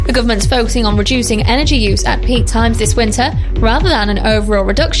The government's focusing on reducing energy use at peak times this winter rather than an overall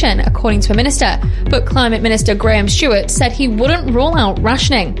reduction, according to a minister. But Climate Minister Graham Stewart said he wouldn't rule out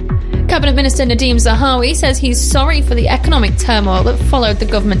rationing. Cabinet Minister Nadhim Zahawi says he's sorry for the economic turmoil that followed the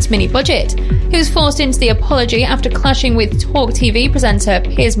government's mini-budget. He was forced into the apology after clashing with Talk TV presenter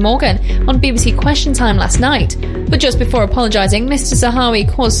Piers Morgan on BBC Question Time last night. But just before apologising, Mr Zahawi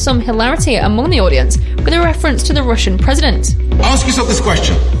caused some hilarity among the audience with a reference to the Russian president. Ask yourself this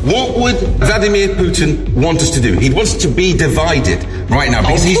question. What would Vladimir Putin want us to do? He wants to be divided right now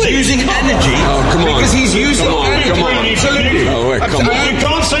because he's using energy. Oh, come on. Because he's using energy. Come on. You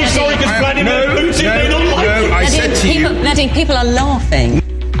can't say sorry because Vladimir Putin, they don't like you. I said to you... Nadine, people are laughing.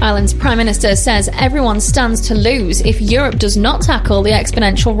 Ireland's Prime Minister says everyone stands to lose if Europe does not tackle the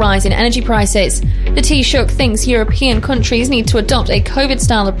exponential rise in energy prices. The Taoiseach thinks European countries need to adopt a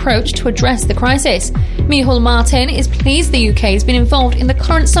COVID-style approach to address the crisis. Micheál Martin is pleased the UK has been involved in the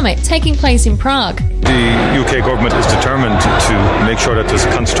current summit taking place in Prague. The UK government is determined to make sure that there's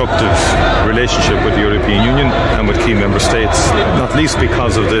a constructive relationship with the European Union and with key member states, not least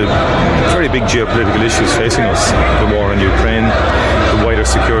because of the very big geopolitical issues facing us, the war in Ukraine, the wider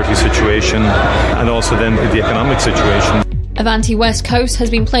security situation, and also then the economic situation. Avanti West Coast has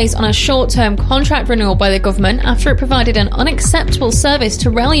been placed on a short-term contract renewal by the government after it provided an unacceptable service to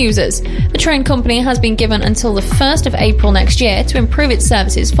rail users. The train company has been given until the 1st of April next year to improve its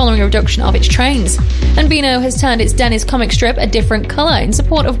services following a reduction of its trains. And Beano has turned its Dennis comic strip a different colour in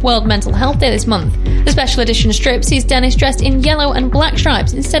support of World Mental Health Day this month. The special edition strip sees Dennis dressed in yellow and black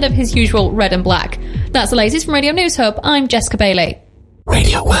stripes instead of his usual red and black. That's the latest from Radio News Hub. I'm Jessica Bailey.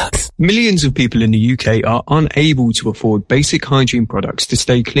 Radio Works. Millions of people in the UK are unable to afford basic hygiene products to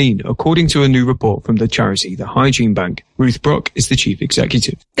stay clean, according to a new report from the charity, the Hygiene Bank. Ruth Brock is the chief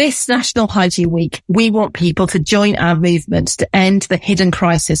executive. This National Hygiene Week, we want people to join our movement to end the hidden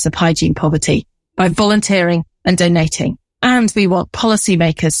crisis of hygiene poverty by volunteering and donating. And we want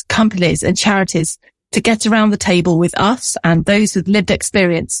policymakers, companies and charities to get around the table with us and those with lived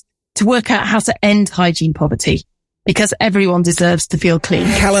experience to work out how to end hygiene poverty. Because everyone deserves to feel clean.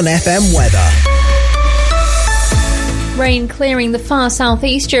 Calon FM weather. Rain clearing the far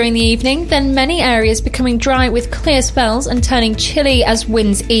southeast during the evening, then many areas becoming dry with clear spells and turning chilly as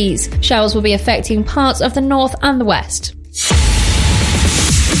winds ease. Showers will be affecting parts of the north and the west. Will you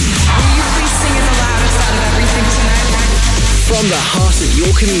please sing it the loudest out of everything tonight? From the heart of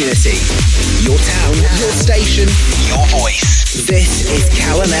your community, your town, your station, your voice. This is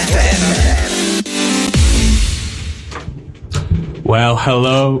Calon FM. Well,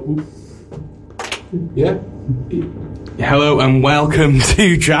 hello. Yeah. Hello and welcome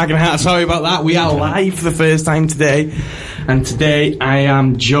to Dragonheart. Sorry about that. We are live for the first time today. And today I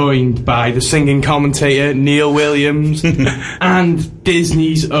am joined by the singing commentator Neil Williams and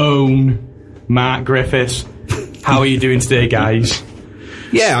Disney's own Mark Griffiths. How are you doing today, guys?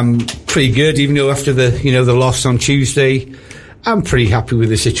 Yeah, I'm pretty good, even though after the loss on Tuesday, I'm pretty happy with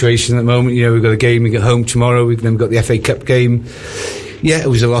the situation at the moment. We've got a game, we get home tomorrow, we've then got the FA Cup game. Yeah, it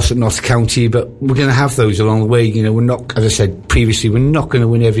was a loss at Notts County, but we're going to have those along the way. We're not, as I said previously, we're not going to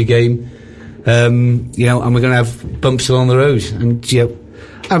win every game. And we're going to have bumps along the road. And,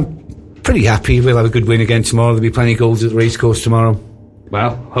 I'm pretty happy. We'll have a good win again tomorrow. There'll be plenty of goals at the racecourse tomorrow.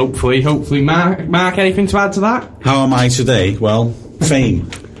 Well, hopefully. Mark, anything to add to that? How am I today? Well,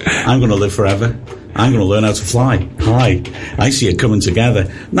 fame. I'm going to live forever. I'm going to learn how to fly. Hi. I see it coming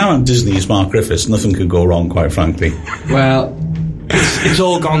together. Now I'm Disney's Mark Griffiths. Nothing could go wrong, quite frankly. Well, it's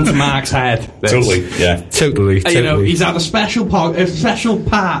all gone to Mark's head. Totally, yeah. Totally. He's had a special part of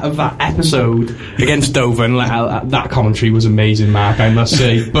that episode against Dover, and that commentary was amazing, Mark, I must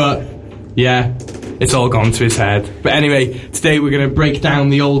say. But, yeah, it's all gone to his head. But anyway, today we're going to break down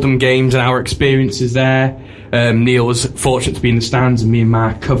the Oldham games and our experiences there. Neil was fortunate to be in the stands and me and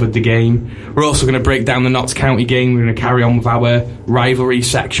Mark covered the game. We're also going to break down the Notts County game. We're going to carry on with our rivalry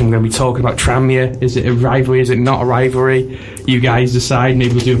section. We're going to be talking about Tranmere. Is it a rivalry? Is it not a rivalry? You guys decide.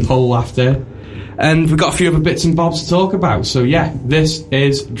 Maybe we'll do a poll after. And we've got a few other bits and bobs to talk about. So yeah, this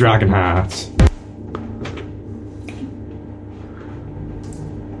is Dragonheart.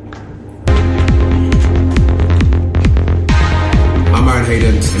 I'm Aaron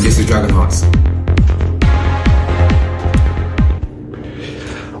Hayden, and this is Dragonheart.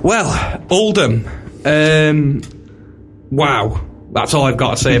 Well, Oldham. Wow. That's all I've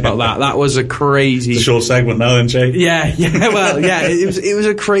got to say about that. That was a crazy... It's a short segment now, then, Jay. Yeah, well, yeah, it was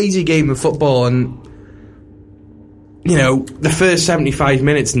a crazy game of football, and, the first 75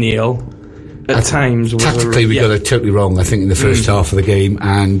 minutes, Neil, at times... Tactically, we got it totally wrong, I think, in the first half of the game,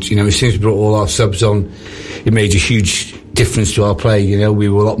 and, as soon as we brought all our subs on, it made a huge difference to our play. You know, we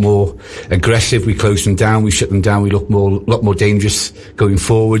were a lot more aggressive. We closed them down. We shut them down. We looked a lot more dangerous going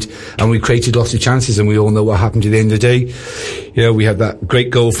forward, and we created lots of chances. And we all know what happened at the end of the day. You know, we had that great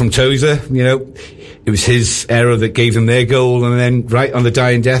goal from Tozer. You know, it was his error that gave them their goal, and then right on the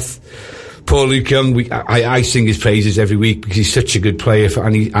dying death, poor Luke Young. I sing his praises every week because he's such a good player,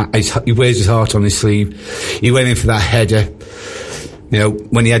 and he wears his heart on his sleeve. He went in for that header. You know,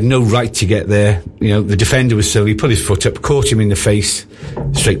 when he had no right to get there, you know, the defender was silly, put his foot up, caught him in the face,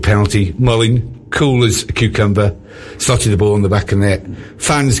 straight penalty. Mullin, cool as a cucumber, slotted the ball in the back of the net.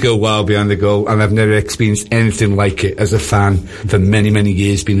 Fans go wild behind the goal, and I've never experienced anything like it as a fan for many, many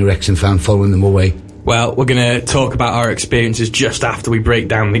years, being a Wrexham fan, following them away. Well, we're going to talk about our experiences just after we break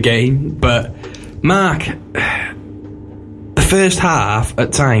down the game, but Mark, the first half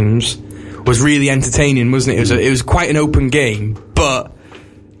at times was really entertaining, wasn't it? It was quite an open game, but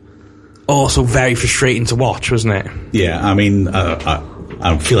also very frustrating to watch, wasn't it? Yeah, I mean,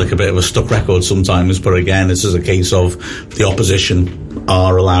 I feel like a bit of a stuck record sometimes, but again, this is a case of the opposition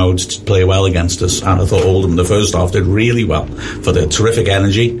are allowed to play well against us, and I thought Oldham in the first half did really well for their terrific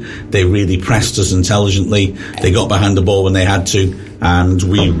energy. They really pressed us intelligently. They got behind the ball when they had to, and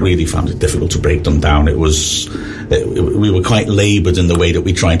we really found it difficult to break them down. We were quite laboured in the way that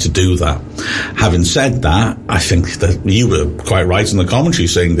we tried to do that. Having said that, I think that you were quite right in the commentary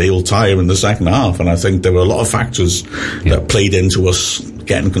saying they'll tire in the second half, and I think there were a lot of factors that played into us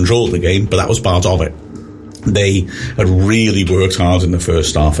getting control of the game, but that was part of it. They had really worked hard in the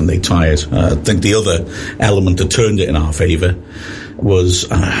first half and they tired. I think the other element that turned it in our favour was,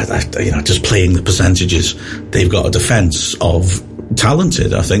 just playing the percentages. They've got a defence of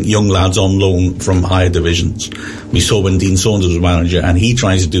talented, I think, young lads on loan from higher divisions. We saw when Dean Saunders was manager, and he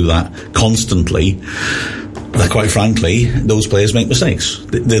tries to do that constantly. That, quite frankly, those players make mistakes.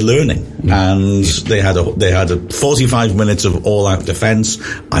 They're learning, and they had a 45 minutes of all-out defence.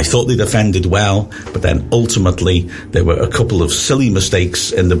 I thought they defended well, but then ultimately there were a couple of silly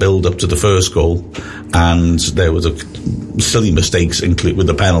mistakes in the build-up to the first goal, and there was silly mistakes included with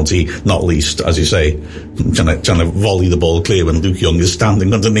the penalty, not least, as you say, trying to volley the ball clear when Luke Young is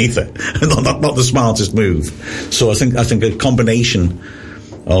standing underneath it. not the smartest move. So I think a combination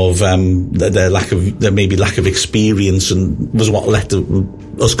of their lack of experience and was what let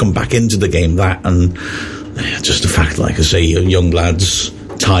us come back into the game. That and just the fact, like I say, young lads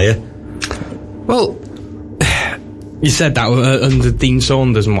tire. Well, you said that under Dean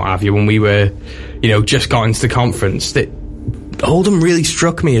Saunders and what have you, when we were, just got into the conference, that Oldham really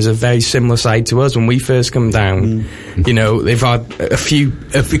struck me as a very similar side to us when we first come down. They've had a few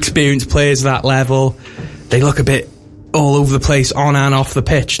experienced players at that level. They look a bit all over the place on and off the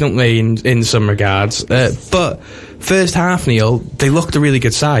pitch, don't they, in some regards. But first half, Neil, they looked a really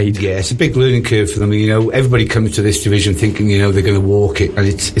good side. Yeah, it's a big learning curve for them. Everybody comes to this division thinking, they're going to walk it, and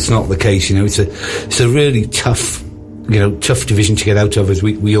it's not the case. It's a really tough division to get out of, as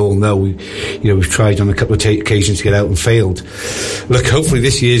we all know. We've tried on a couple of occasions to get out and failed. Look, hopefully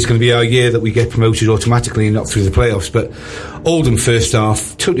this year is going to be our year that we get promoted automatically and not through the playoffs. But Oldham first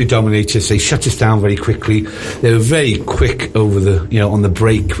half totally dominated us. They shut us down very quickly. They were very quick over on the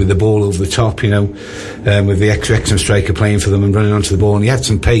break with the ball over the top, with the ex-Wrexham striker playing for them and running onto the ball, and he had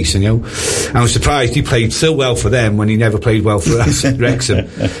some pace, I was surprised he played so well for them when he never played well for us at Wrexham.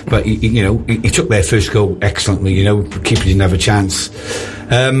 But he took their first goal excellently. Keeper didn't have a chance.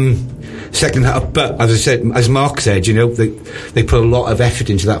 Second half, but as Mark said, they put a lot of effort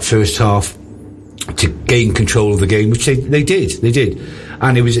into that first half to gain control of the game, which they did,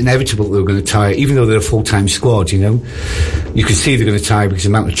 and it was inevitable that they were going to tire, even though they're a full-time squad. You could see they're going to tire because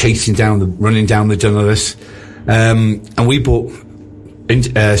of the amount of running down the done of us, and we brought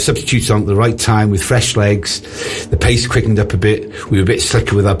substitutes on at the right time with fresh legs. The pace quickened up a bit. We were a bit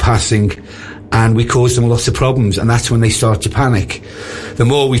slicker with our passing, and we caused them lots of problems, and that's when they started to panic. The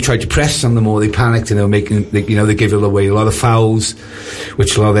more we tried to press them, the more they panicked, and they gave away a lot of fouls,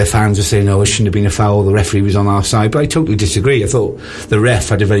 which a lot of their fans were saying, it shouldn't have been a foul, the referee was on our side. But I totally disagree. I thought the ref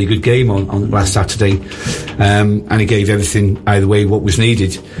had a very good game on last Saturday, and he gave everything either way what was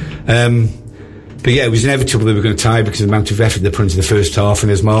needed. But yeah, it was inevitable they were going to tie because of the amount of effort they put into the first half,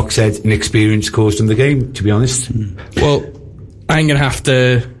 and as Mark said, inexperience caused them the game, to be honest. Well, I'm going to have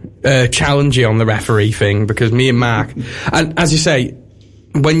to challenge you on the referee thing, because me and Mark, and as you say,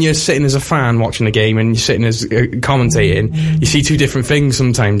 when you're sitting as a fan watching the game and you're sitting as commentating, you see two different things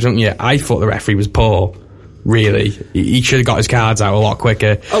sometimes, don't you? I thought the referee was poor. Really, he should have got his cards out a lot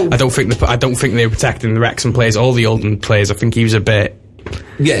quicker. I don't think they were protecting the Wrexham players or the Oldham players. I think he was a bit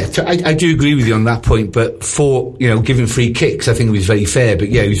Yeah, I do agree with you on that point, but for, giving free kicks, I think it was very fair, but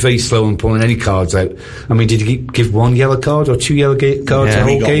yeah, he was very slow on pulling any cards out. I mean, did he give one yellow card or two yellow cards the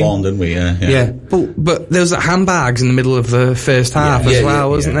whole game? We got one, didn't we? Yeah. But there was handbags in the middle of the first half as well,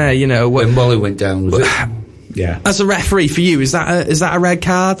 wasn't there? When Molly went down, was it? Yeah. As a referee for you, is that a red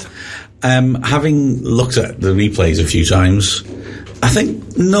card? Having looked at the replays a few times, I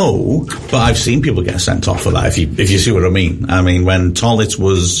think no, but I've seen people get sent off for that, if you see what I mean. I mean, when Tollett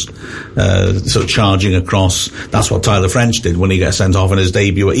was sort of charging across, that's what Tyler French did when he got sent off in his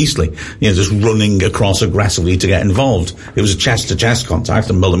debut at Eastleigh. Just running across aggressively to get involved. It was a chest-to-chest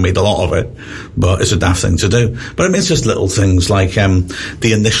contact, and Mullen made a lot of it, but it's a daft thing to do. But I mean, it's just little things like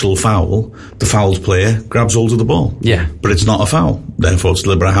the initial foul, the fouled player grabs hold of the ball. Yeah. But it's not a foul, therefore it's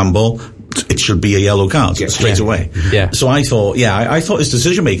deliberate handball. It should be a yellow card straight away. Yeah. So I thought, I thought his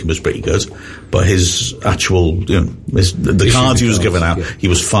decision making was pretty good, but his actual, the cards he was given out, he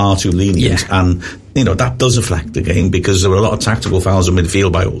was far too lenient, and that does affect the game because there were a lot of tactical fouls in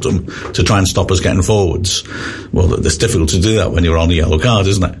midfield by Oldham to try and stop us getting forwards. Well, it's difficult to do that when you're on a yellow card,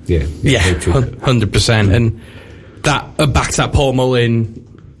 isn't it? Yeah, 100%. And that back to that Paul Mullin,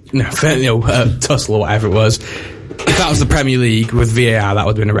 tussle or whatever it was. If that was the Premier League with VAR, that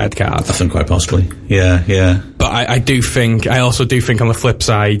would have been a red card. I think quite possibly. Yeah. But I also do think on the flip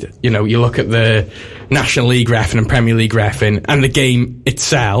side, you look at the National League reffing and Premier League reffing, and the game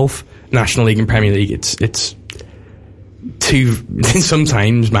itself, National League and Premier League, it's two,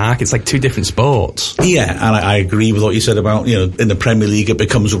 sometimes, Mark, it's like two different sports. Yeah, and I agree with what you said about, in the Premier League it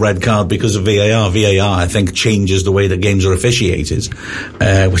becomes a red card because of VAR. VAR, I think, changes the way that games are officiated,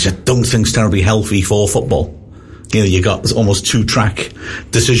 which I don't think is terribly healthy for football. You got almost two-track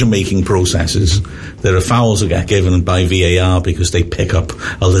decision-making processes. There are fouls that get given by VAR because they pick up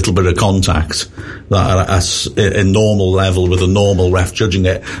a little bit of contact that at a normal level with a normal ref judging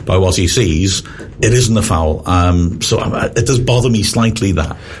it by what he sees. It isn't a foul. So it does bother me slightly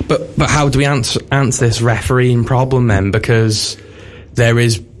that. But how do we answer this refereeing problem then? Because there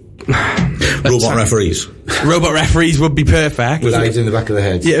is... Robot referees. Robot referees would be perfect. With eyes in the back of the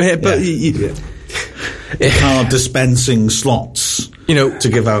head. Yeah, but... Card dispensing slots, to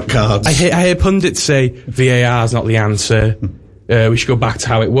give out cards. I hear pundits say VAR is not the answer. We should go back to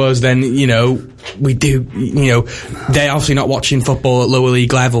how it was. Then we do. They're obviously not watching football at lower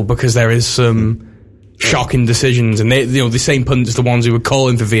league level because there is some shocking decisions, and they, the same pundits, the ones who were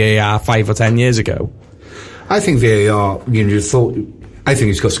calling for VAR 5 or 10 years ago. I think VAR, I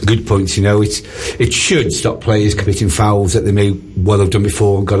think it's got some good points, it should stop players committing fouls that they may well have done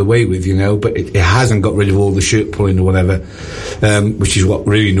before and got away with, but it hasn't got rid of all the shirt pulling or whatever, which is what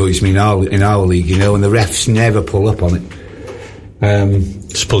really annoys me in our league, and the refs never pull up on it.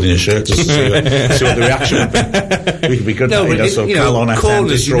 Just pulling your shirt just to see what the reaction would be. We could be good at it, so Calon FM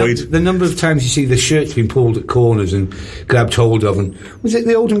destroyed. The number of times you see the shirts being pulled at corners and grabbed hold of, and was it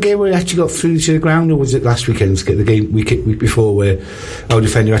the Oldham game where he actually got through to the ground, or was it last weekend's the game week before where our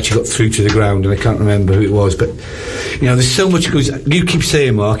defender actually got through to the ground, and I can't remember who it was, but there's so much goes. You keep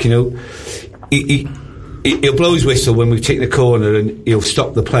saying, Mark, he'll blow his whistle when we take the corner and he'll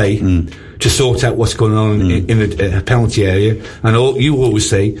stop the play to sort out what's going on in the penalty area, and you always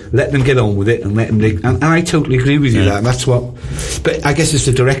say let them get on with it and let them and I totally agree with you that, and that's what, but I guess it's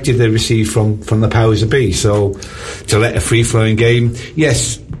the directive they received from the powers that be, so to let a free-flowing game,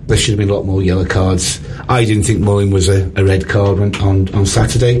 yes, there should have been a lot more yellow cards. I didn't think Mullin was a red card on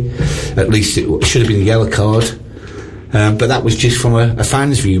Saturday, at least it should have been a yellow card. But that was just from a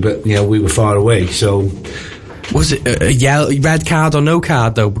fan's view, but we were far away, so... Was it a red card or no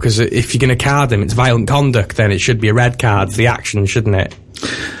card, though? Because if you're going to card him, it's violent conduct, then it should be a red card for the action, shouldn't it?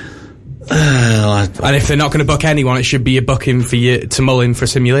 And if they're not going to book anyone, it should be a booking for you to Mullin for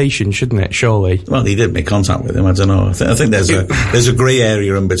simulation, shouldn't it? Surely. Well, he did make contact with him. I don't know. I think there's a grey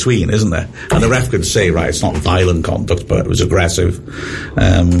area in between, isn't there? And the ref could say, right, it's not violent conduct, but it was aggressive.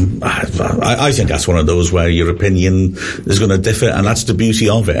 I think that's one of those where your opinion is going to differ, and that's the beauty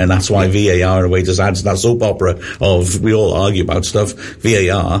of it, and that's why VAR, in a way, just adds that soap opera of we all argue about stuff.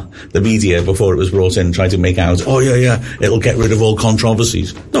 VAR, the media before it was brought in, tried to make out, it'll get rid of all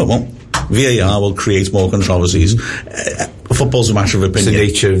controversies. No, it won't. VAR will create more controversies. Football's a matter of opinion.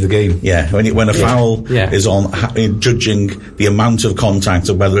 It's the nature of the game. Yeah, when a foul is on, judging the amount of contact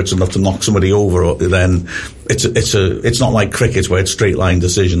and whether it's enough to knock somebody over, then it's not like cricket where it's straight line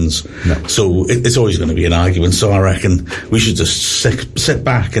decisions. No. So it's always going to be an argument. So I reckon we should just sit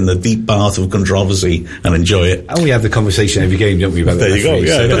back in the deep bath of controversy and enjoy it. And we have the conversation every game, don't we? About there you go.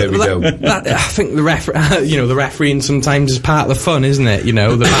 Yeah, there we go. I think the refereeing sometimes is part of the fun, isn't it? You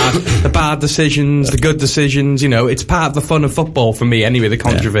know, the bad decisions, the good decisions. You know, it's part of the fun of football for me. Anyway, the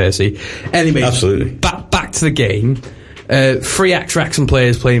controversy. Yeah. Anyway, absolutely. Back to the game. 3 ex-Wrexham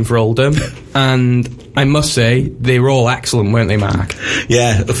players playing for Oldham, and I must say they were all excellent, weren't they, Mark?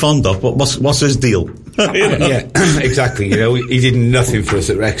 Yeah, Fondop. What's his deal? Yeah, exactly. You know, he did nothing for us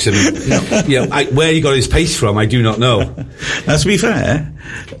at Wrexham. You know, where he got his pace from, I do not know. Now, to be fair,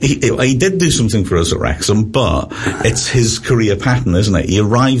 he did do something for us at Wrexham, but it's his career pattern, isn't it? He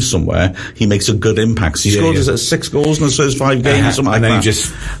arrives somewhere, he makes a good impact. He scored 6 goals in his first 5 games, something like that. And then he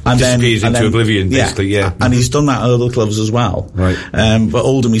just disappears into oblivion, basically, yeah. And he's done that at other clubs as well. Right. But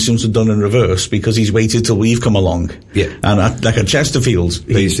Oldham he seems to have done in reverse, because he's waited till we've come along. Yeah. And like at Chesterfield,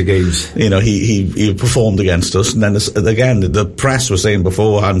 plays the games. You know, he performed against us, and then again the press was saying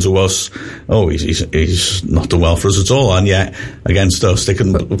beforehand to us, oh, he's not done well for us at all, and yet against us they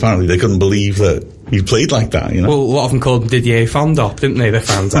couldn't believe that he played like that. You know, well, a lot of them called him Didier Fondop, didn't they? The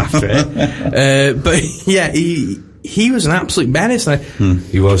fans after it, but yeah, he was an absolute menace.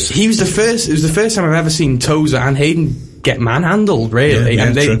 He was. It was the first time I've ever seen Tozer and Hayden get manhandled, really,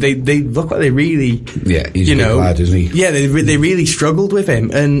 and they look like they really, he's a big lad, isn't he? Yeah, they really struggled with him.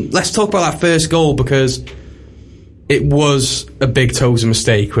 And let's talk about that first goal, because it was a big Tozer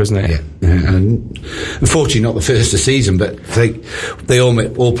mistake, wasn't it? Yeah, and unfortunately not the first of the season, but they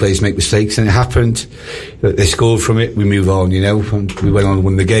all players make mistakes, and it happened. They scored from it. We move on, you know, and we went on and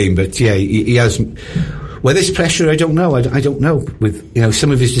won the game. But yeah, he has. Where there's pressure, I don't know. I don't know. With, you know,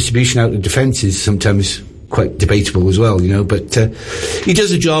 some of his distribution out of defence is sometimes quite debatable as well, you know, but he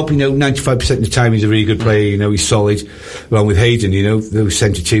does a job, you know. 95% of the time he's a really good player, you know, he's solid. Along with Hayden, you know, those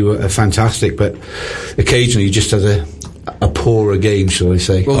centre two are fantastic, but occasionally he just has a poorer game, shall I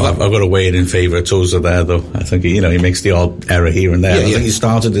say. Well, I've got to weigh it in favour of Tozer there, though. I think, you know, he makes the odd error here and there. I think he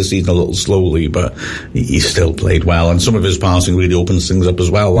started the season a little slowly, but he still played well, and some of his passing really opens things up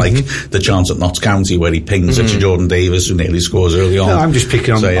as well, like the chance at Notts County where he pings it to Jordan Davis, who nearly scores early on. No, I'm just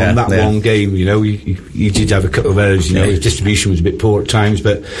picking on that one game, you know. He did have a couple of errors, you know. His distribution was a bit poor at times,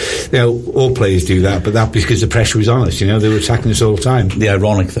 but, you know, all players do that, but that because the pressure was on us, you know. They were attacking us all the time. The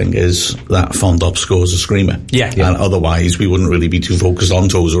ironic thing is that Fondop scores a screamer. Yeah. And otherwise we wouldn't really be too focused on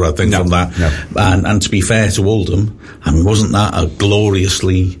Tozer, I think, from that. No. And to be fair to Oldham, I mean, wasn't that a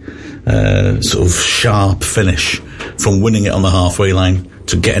gloriously sort of sharp finish from winning it on the halfway line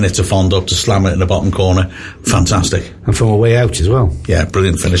to getting it to Fondop to slam it in the bottom corner? Fantastic. And from a way out as well. Yeah,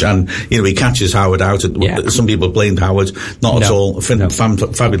 brilliant finish. And, you know, he catches Howard out. Some people blamed Howard. Not at all.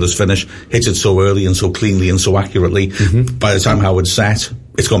 Fabulous finish. Hit it so early and so cleanly and so accurately. By the time Howard's set,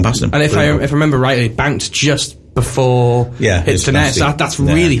 it's gone past him. And if I remember rightly, it bounced just before hits the net. So that's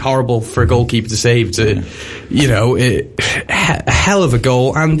really horrible for a goalkeeper to save. You know, a hell of a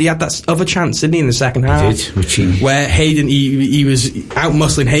goal, and he had that other chance, didn't he, in the second half? He did, where Hayden, he was out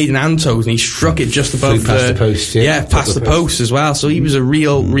muscling Hayden and Tozer, and he struck it just above past the post. Past the post as well. So he was a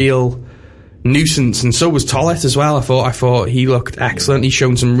real nuisance, and so was Tollett as well. I thought he looked excellent. He's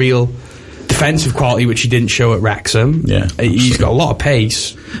shown some real defensive quality, which he didn't show at Wrexham. Yeah, he's got a lot of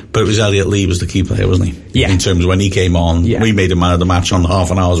pace. But it was Elliot Lee was the key player, wasn't he? Yeah. In terms of when he came on, we made him man of the match on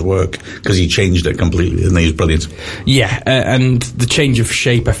half an hour's work, because he changed it completely, and he was brilliant. Yeah, and the change of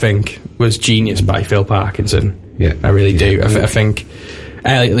shape, I think, was genius by Phil Parkinson. Yeah, I really do. I think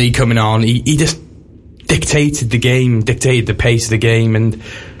Elliot Lee coming on, he just dictated the game, dictated the pace of the game, and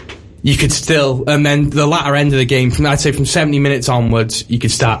you could still, and then the latter end of the game, I'd say from 70 minutes onwards, you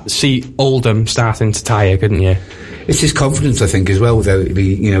could see Oldham starting to tire, couldn't you? It's his confidence, I think, as well. Though,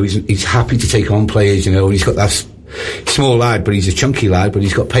 you know, he's happy to take on players. You know, and he's got that small lad, but he's a chunky lad, but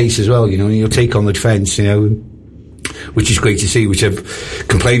he's got pace as well. You know, and he'll take on the defence. You know, which is great to see. Which I've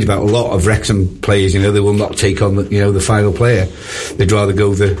complained about a lot of Wrexham players. You know, they will not take on the final player. They'd rather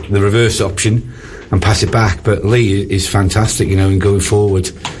go the reverse option and pass it back. But Lee is fantastic. You know, in going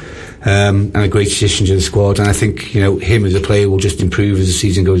forward. And a great addition to the squad, and I think, you know, him as a player will just improve as the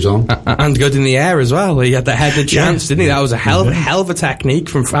season goes on. And good in the air as well. He had that headed chance, didn't he? That was a hell of a technique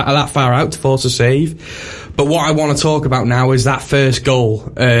from that far out to force a save. But what I want to talk about now is that first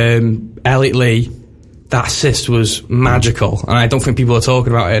goal. Elliot Lee, that assist was magical, and I don't think people are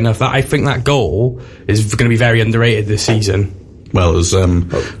talking about it enough. I think that goal is going to be very underrated this season. Well, as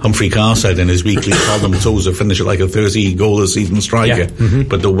Humphrey Carr said in his weekly column, Tozer finished at like a 30-goal-a-season striker.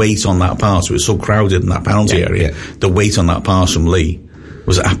 But the weight on that pass, it was so crowded in that penalty area, the weight on that pass from Lee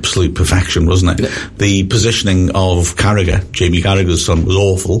was absolute perfection, wasn't it? Yeah. The positioning of Carragher, Jamie Carragher's son, was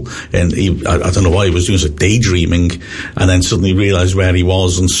awful, and I don't know why he was doing some daydreaming, and then suddenly realised where he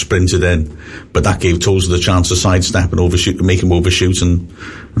was and sprinted in. But that gave Tozer the chance to sidestep and overshoot, make him overshoot, and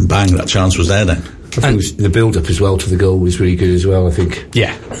bang, that chance was there then. I think the build-up as well to the goal was really good as well, I think.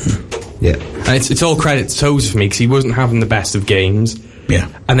 Yeah. Yeah. And it's all credit to Tozer for me, because he wasn't having the best of games. Yeah.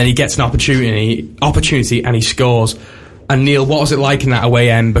 And then he gets an opportunity and he scores. And Neil, what was it like in that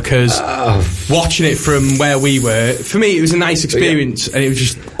away end? Because watching it from where we were, for me, it was a nice experience, and it was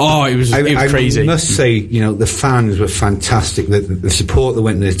just, it was crazy. I must say, the fans were fantastic. The support that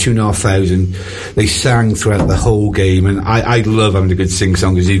went there, 2,500, they sang throughout the whole game, and I love having a good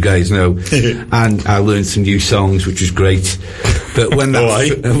sing-song, as you guys know. And I learned some new songs, which was great. But when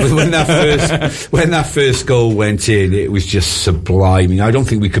that first goal went in, it was just sublime. I don't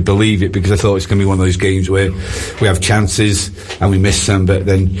think we could believe it, because I thought it's going to be one of those games where we have chances and we miss them, but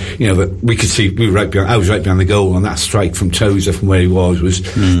then but we could see I was right behind the goal, and that strike from Tozer from where he was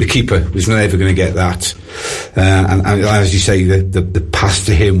the keeper was never going to get that. And as you say, the pass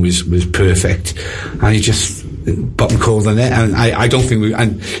to him was perfect, and he just bottom corner the net. And I don't think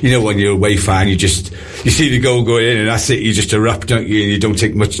when you're a away fan, you see the goal going in, and that's it. You just erupt, don't you? And you don't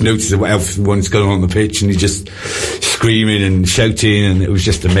take much notice of what everyone's going on the pitch, and you just screaming and shouting, and it was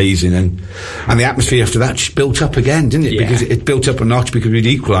just amazing. And the atmosphere after that just built up again, didn't it? Yeah. Because it built up a notch because we'd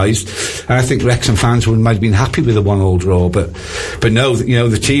equalised, and I think Wrexham fans might have been happy with the 1-1 draw, but no,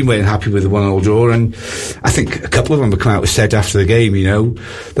 the team weren't happy with the 1-1 draw, and I think a couple of them have come out and said after the game,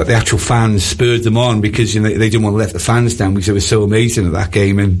 that the actual fans spurred them on, because they didn't want to let the fans down, because it was so amazing at that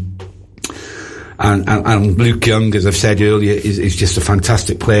game. And Luke Young, as I've said earlier, is just a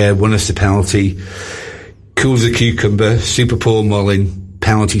fantastic player. Won us the penalty, cool as a cucumber, super Paul Mullin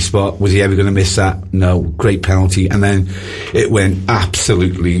penalty spot. Was he ever going to miss that? No. Great penalty. And then it went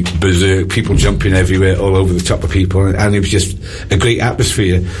absolutely berserk, people jumping everywhere, all over the top of people, and it was just a great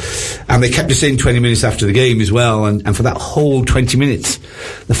atmosphere. And they kept us in 20 minutes after the game as well, and for that whole 20 minutes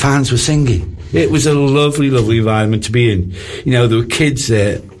the fans were singing. It was a lovely, lovely environment to be in. There were kids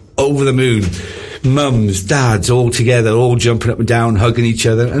there over the moon, mums, dads, all together, all jumping up and down, hugging each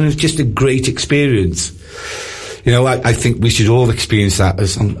other, and it was just a great experience. I think we should all experience that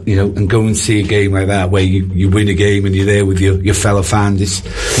and go and see a game like that, where you win a game and you're there with your fellow fans.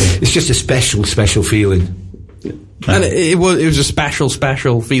 It's just a special, special feeling. And it was a special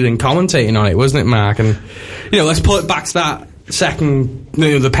feeling commentating on it, wasn't it, Mark? And, let's pull it back to that second,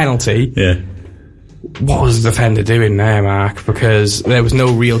 the penalty. Yeah. What was the defender doing there, Mark? Because there was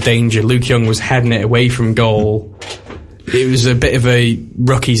no real danger. Luke Young was heading it away from goal. It was a bit of a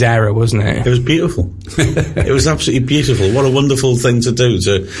rookie's error, wasn't it? It was beautiful. It was absolutely beautiful. What a wonderful thing to do,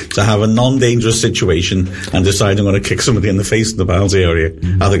 to have a non-dangerous situation and decide I'm going to kick somebody in the face in the penalty area.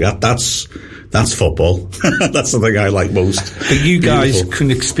 I think that's football. That's the thing I like most. But you guys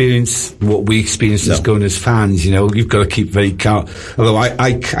couldn't experience what we experienced as going as fans. You've got to keep very calm. Although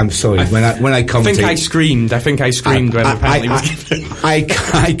I'm sorry, when I commentate, I think I screamed when the penalty was given.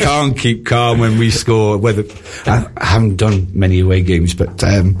 I can't keep calm when we score. Whether I haven't done many away games, but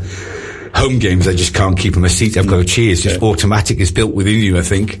home games, I just can't keep on my seat. I've got to cheer. It's just automatic. It's built within you, I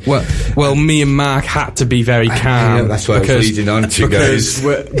think. Well, me and Mark had to be very calm. That's what I was leading on to, guys.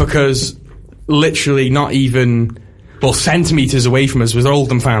 Because literally not even centimetres away from us was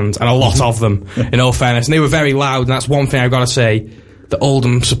Oldham fans, and a lot of them, in all fairness, and they were very loud. And that's one thing I've got to say. The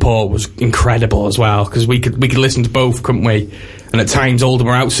Oldham support was incredible as well, because we could listen to both, couldn't we? And at times Oldham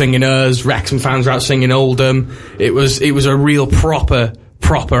were out singing us, Wrexham fans were out singing Oldham. It was a real proper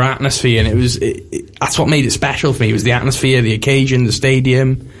atmosphere, and that's what made it special for me. It was the atmosphere, the occasion, the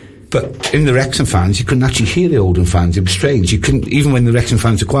stadium. But in the Wrexham fans, you couldn't actually hear the Oldham fans. It was strange. You couldn't, even when the Wrexham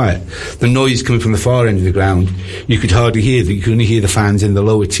fans were quiet, the noise coming from the far end of the ground, you could hardly hear them. You could only hear the fans in the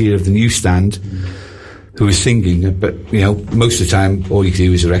lower tier of the new stand who were singing. But, most of the time, all you could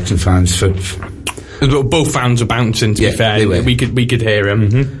hear was the Wrexham fans. Both fans were bouncing, to be fair. We could hear them.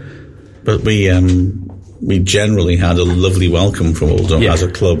 Mm-hmm. But we generally had a lovely welcome from Oldham as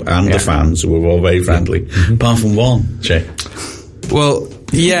a club, and the fans, who were all very friendly. Mm-hmm. Apart from one, Jay. Well,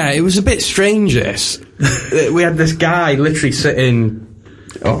 yeah, it was a bit strange, this. We had this guy literally sitting...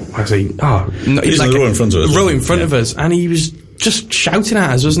 he's like a row in front of us. Row in front of us, and he was just shouting at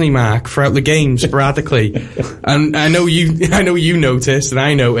us, wasn't he, Mark, throughout the game, sporadically. And I know you noticed, and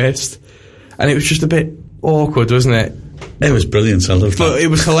I noticed, and it was just a bit awkward, wasn't it? It was brilliant. I loved But that. it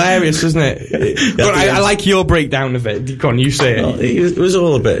was hilarious, wasn't it? But I like your breakdown of it. Go on, you say it. Well, it was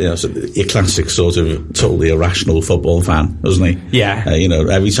all a bit, your classic sort of totally irrational football fan, wasn't he? Yeah.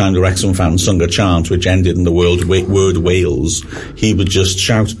 Every time the Wrexham fan sung a chant which ended in the word Wales, he would just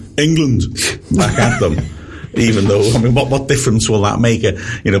shout, England, back at them. Even though, what difference will that make?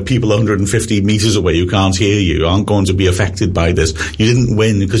 People 150 metres away who can't hear you aren't going to be affected by this. You didn't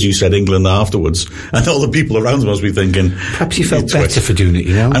win because you said England afterwards. And all the people around him must be thinking... Perhaps he felt better for doing it,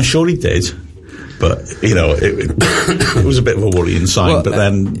 I'm sure he did. But, it was a bit of a worrying sign. Well, but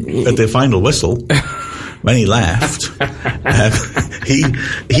then, at the final whistle... When he left,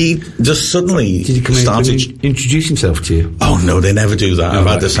 he just suddenly started... introduce himself to you? Oh, no, they never do that. I've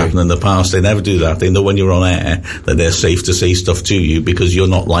had this happen in the past. They never do that. They know when you're on air that they're safe to say stuff to you because you're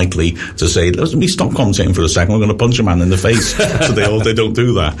not likely to say, let me stop commentating for a second, we're going to punch a man in the face. So they don't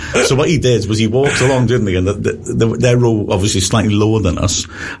do that. So what he did was he walked along, didn't he? And their row obviously slightly lower than us,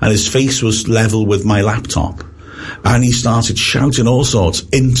 and his face was level with my laptop. And he started shouting all sorts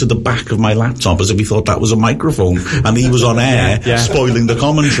into the back of my laptop as if he thought that was a microphone and he was on air spoiling the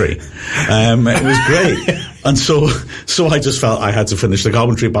commentary. It was great. And so I just felt I had to finish the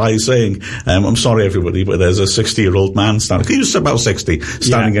commentary by saying, I'm sorry everybody, but there's a 60-year-old man standing, he was about 60,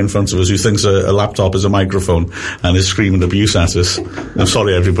 standing in front of us who thinks a laptop is a microphone and is screaming abuse at us. I'm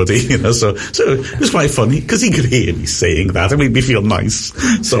sorry everybody, so it was quite funny because he could hear me saying that. It made me feel nice.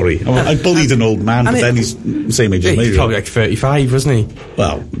 Sorry. I bullied an old man, but then he's the same age as me. He's probably like 35, wasn't he?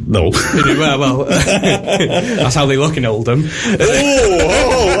 Well, no. well, that's how they look in Oldham. He's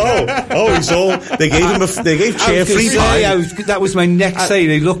all, they gave Chair free pie. That was my next say.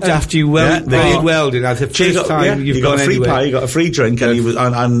 They looked after you very well. That's the first time you've gone a free pie, you got a free drink, and he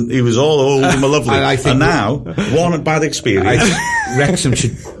was all old and lovely. And now, one bad experience. Wrexham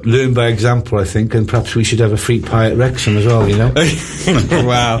should learn by example, I think, and perhaps we should have a free pie at Wrexham as well,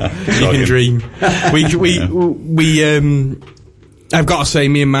 Wow, you can dream. I've got to say,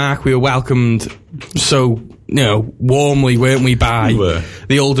 me and Mark, we were welcomed so warmly, weren't we, by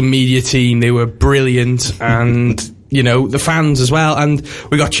the Oldham media team. They were brilliant, and the fans as well. And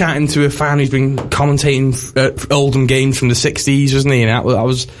we got chatting to a fan who's been commentating Oldham games from the 60s, wasn't he? And that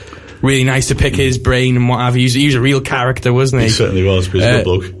was really nice to pick his brain and what have you. He was a real character, wasn't he? He certainly was. He was a good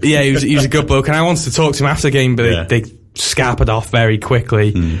bloke. Yeah, he was a good bloke, and I wanted to talk to him after the game, but they scarpered off very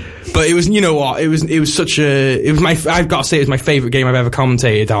quickly. But it was, I've got to say, it was my favourite game I've ever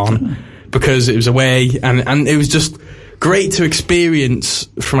commentated on, because it was away, and it was just great to experience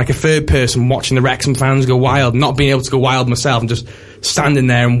from like a third person, watching the Wrexham fans go wild, not being able to go wild myself, and just standing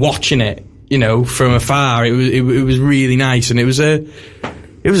there and watching it, from afar. It was really nice, and it was an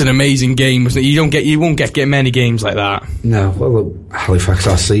amazing game, wasn't it? You won't get many games like that. No, well, Halifax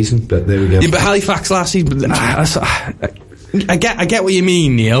last season, but there we go. Yeah, but Halifax last season, I get what you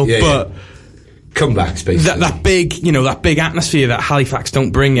mean, Neil, but comebacks, basically. That big atmosphere that Halifax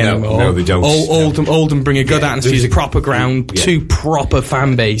don't bring anymore. No, they don't. Oldham bring a good atmosphere, proper ground, two proper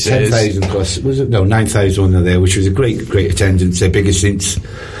fan bases. 10,000 plus, was it? No, 9,000 there, which was a great attendance, their biggest since,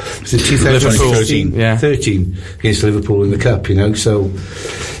 was it 2013? 13 against Liverpool in the Cup, so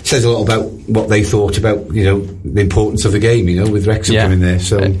it says a lot about what they thought about, the importance of the game, with Wrexham coming there.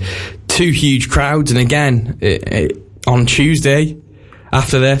 So two huge crowds, and again, on Tuesday,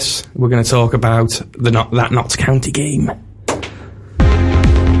 after this, we're going to talk about that Notts County game.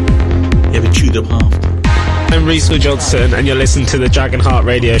 Yeah, we chewed up half. I'm Rhys Johnson, and you're listening to the Dragon Heart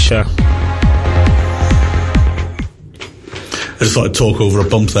Radio Show. I just thought I'd talk over a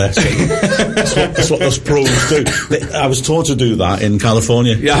bump there. That's what those pros do. I was taught to do that in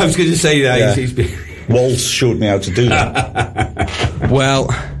California. Yeah, I was going to say that. Yeah. Waltz showed me how to do that. Well,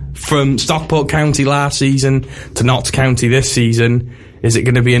 from Stockport County last season to Notts County this season, is it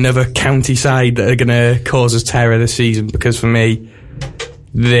going to be another county side that are going to cause us terror this season? Because for me,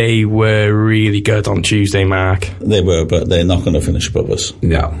 they were really good on Tuesday, Mark. They were, but they're not going to finish above us.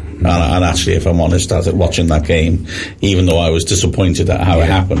 No. And actually, if I'm honest, after watching that game, even though I was disappointed at how it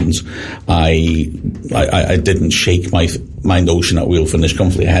happened, I didn't shake my notion that we'll finish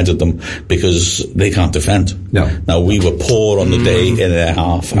comfortably ahead of them, because they can't defend. No. Now, we were poor on the day in their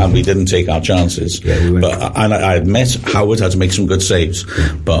half, and we didn't take our chances. Yeah, we but I admit, Howard had to make some good saves.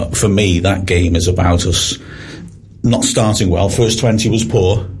 But for me, that game is about us not starting well. First 20 was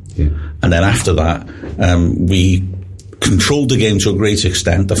poor, and then after that, we controlled the game to a great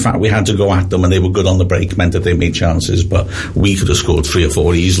extent. The fact we had to go at them and they were good on the break meant that they made chances, but we could have scored 3 or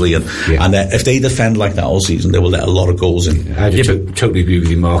 4 easily. And if they defend like that all season, they will let a lot of goals in. I totally agree with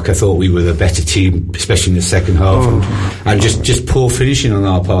you, Mark. I thought we were the better team, especially in the second half. And just poor finishing on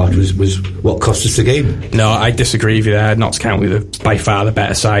our part was what cost us the game. No, I disagree with you there. Notts County were by far the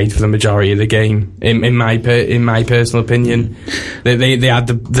better side for the majority of the game, in my personal opinion. They had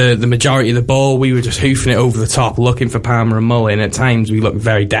the majority of the ball. We were just hoofing it over the top, looking for Palmer and Mullin. At times we looked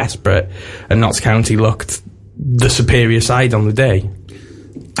very desperate, and Notts County looked the superior side on the day.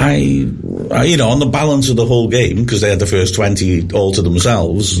 I on the balance of the whole game, because they had the first 20 all to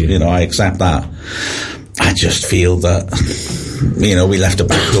themselves, I accept that. I just feel that, we left the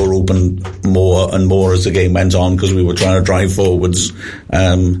back door open more and more as the game went on because we were trying to drive forwards.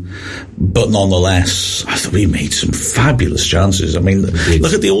 But nonetheless, I thought we made some fabulous chances. I mean,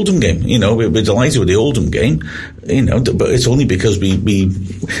 look at the Oldham game. We're delighted with the Oldham game, but it's only because we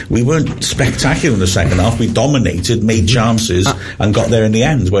weren't spectacular in the second half. We dominated, made chances, and got there in the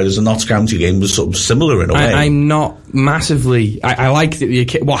end, whereas the Notts County game was sort of similar in a way. I'm not massively... I like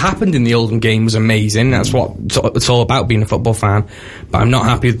that what happened in the Oldham game was amazing. That's what it's all about, being a football fan. But I'm not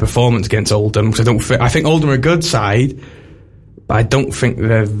happy with the performance against Oldham, because I think Oldham are a good side, but I don't think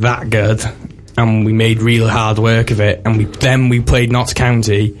they're that good. And we made real hard work of it, and we played Notts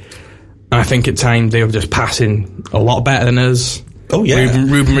County, and I think at times they were just passing a lot better than us. Oh yeah,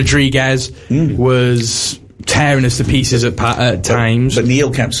 Ruben Rodriguez was tearing us to pieces at times. But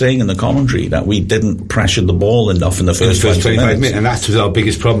Neil kept saying in the commentary that we didn't pressure the ball enough in the first 25 minutes. And that was our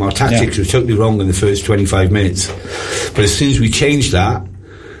biggest problem. Our tactics were totally wrong in the first 25 minutes. But as soon as we changed that,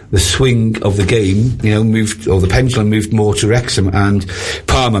 the swing of the game, moved, or the pendulum moved more to Wrexham, and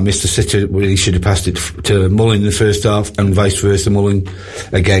Palmer missed a sitter where he should have passed it to Mullin in the first half, and vice versa. Mullin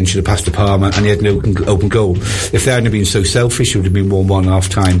again should have passed to Palmer, and he had an open goal. If they hadn't been so selfish, it would have been 1-1 half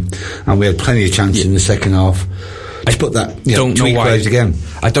time, and we had plenty of chances in the second half. I put that.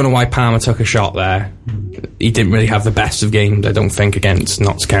 I don't know why Palmer took a shot there. He didn't really have the best of games, I don't think, against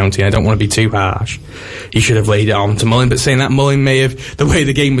Notts County. I don't want to be too harsh. He should have laid it on to Mullin, but saying that, Mullin may have, the way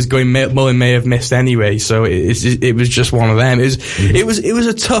the game was going, Mullin may have missed anyway. So it was just one of them. It was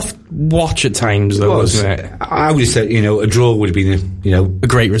a tough watch at times, though, wasn't it? I would have said, a draw would have been a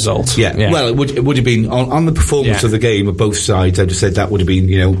great result. Yeah. Well, it would have been on the performance of the game of both sides. I'd have said that would have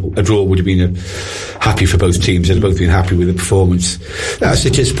been, a draw would have been happy for both teams. They'd have both been happy with the performance.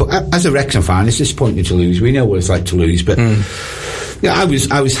 As a Wrexham fan, it's disappointing to lose. We know what it's like to lose, but I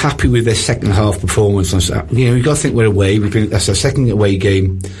was happy with their second half performance. You've got to think we're away. That's our second away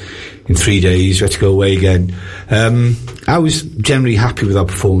game in 3 days. We had to go away again. I was generally happy with our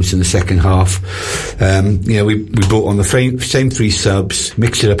performance in the second half. We brought on the same 3 subs,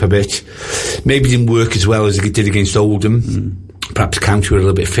 mixed it up a bit. Maybe didn't work as well as it did against Oldham. Perhaps County were a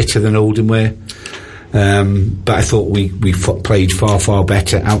little bit fitter than Oldham were. But I thought we played far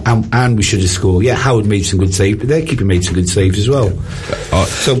better, and we should have scored. Yeah, Howard made some good saves, but their keeper made some good saves as well.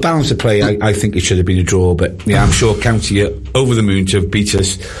 So balance of play, I think it should have been a draw, but I'm sure County are over the moon to have beat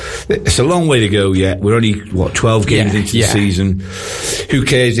us. It's a long way to go yet. We're only 12 games into the season. Who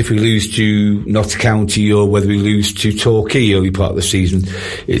cares if we lose to Notts County or whether we lose to Torquay early part of the season?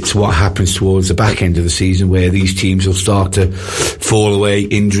 It's what happens towards the back end of the season where these teams will start to fall away,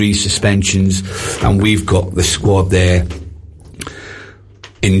 injuries, suspensions, and we've got the squad there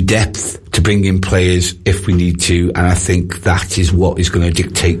in depth to bring in players if we need to, and I think that is what is going to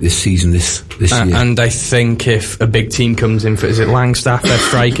dictate this season this year. And I think if a big team comes in for, is it Langstaff, their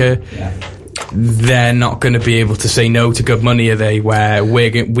striker, they're not going to be able to say no to good money, are they? Where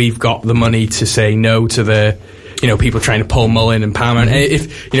we've got the money to say no to the people trying to pull Mullin and Palmer. And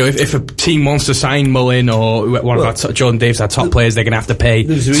if a team wants to sign Mullin or one of our Jordan Davis, our top players, they're going to have to pay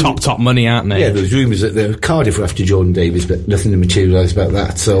top money, aren't they? Yeah, there's rumours that Cardiff were after Jordan Davis, but nothing to materialise about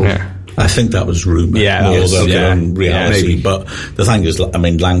that. So I think that was rumour more than reality. Maybe. But the thing is,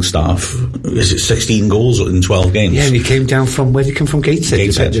 Langstaff, is it 16 goals in 12 games? Yeah, and he came down from, where did he come from?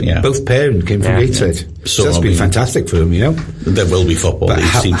 Gateshead. Both parents came from Gateshead. So that's been fantastic for him, There will be football. But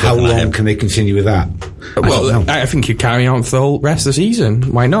how long can they continue with that? Well, I think you carry on for the whole rest of the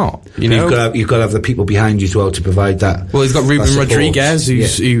season. Why not? You've got to have the people behind you as well to provide that. Well, he's got Ruben Rodriguez,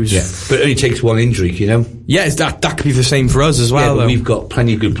 who's but it only takes one injury, Yeah, that could be the same for us as well. But we've got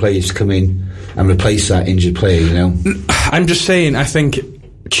plenty of good players to come in and replace that injured player. I'm just saying, I think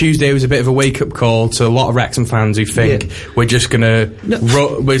Tuesday was a bit of a wake-up call to a lot of Wrexham fans who think we're just gonna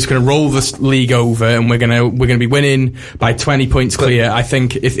roll this league over and we're gonna be winning by 20 points clear. I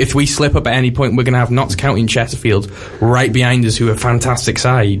think if we slip up at any point, we're gonna have Notts County and Chesterfield right behind us, who are fantastic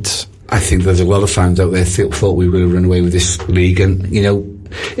sides. I think there's a lot of fans out there thought we were going to run away with this league, and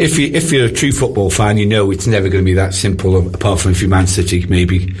if you're a true football fan, it's never going to be that simple, apart from if you're Man City,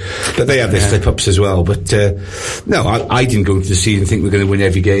 maybe. But they have their slip-ups as well. But no, I didn't go into the season think we're going to win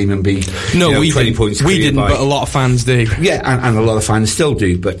every game and be 20 points. We didn't, but a lot of fans do. Yeah, and a lot of fans still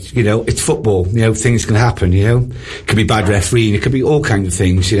do. But it's football. Things can happen. It could be bad refereeing. It could be all kinds of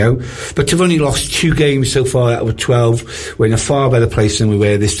things. But to have only lost 2 games so far out of 12, we're in a far better place than we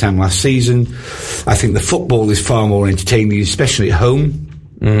were this time last season. I think the football is far more entertaining, especially at home.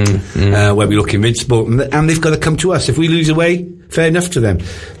 Where we look invincible, and they've got to come to us. If we lose away, fair enough to them.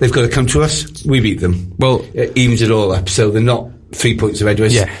 They've got to come to us. We beat them. Well, it evens it all up. So they're not 3 points ahead of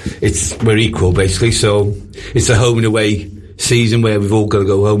us. Yeah. We're equal basically. So it's a home and away season where we've all got to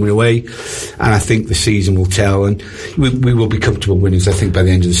go home and away, and I think the season will tell, and we will be comfortable winners, I think, by the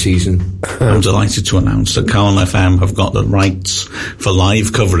end of the season. I'm delighted to announce that Calon FM have got the rights for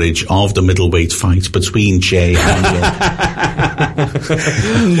live coverage of the middleweight fight between Jay and Will.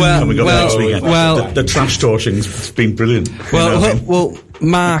 The trash talking's been brilliant. Well,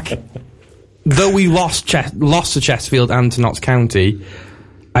 Mark, though we lost to Chesterfield and to Notts County,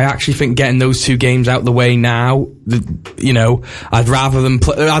 I actually think getting those 2 games out the way now, I'd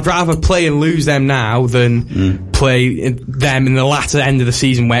rather play and lose them now than play them in the latter end of the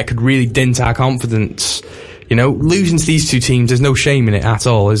season where it could really dent our confidence. Losing to these 2 teams, there's no shame in it at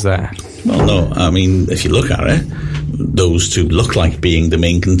all, is there? Well, no. I mean, if you look at it, those 2 look like being the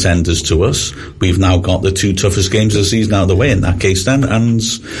main contenders to us. We've now got the 2 toughest games of the season out of the way in that case then, and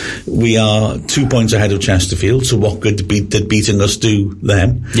we are 2 points ahead of Chesterfield, so what good did beating us do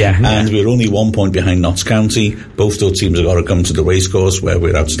them? Yeah. And we're only 1 point behind Notts County. Both those teams have got to come to the racecourse where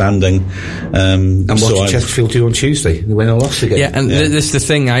we're outstanding. And what did Chesterfield do on Tuesday? They win or lost again. Yeah, and this is the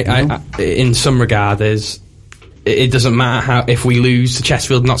thing, I in some regard, is it doesn't matter if we lose to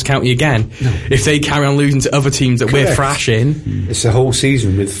Chesterfield and Notts County again. No. If they carry on losing to other teams that we're thrashing. It's a whole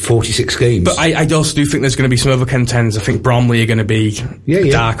season with 46 games. But I also do think there's going to be some other contenders. I think Bromley are going to be a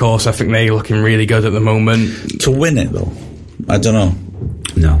dark horse. I think they're looking really good at the moment. To win it, though? I don't know.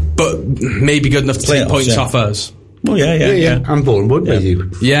 No. But maybe good enough to take points off us. Oh, yeah. And Bournemouth, maybe.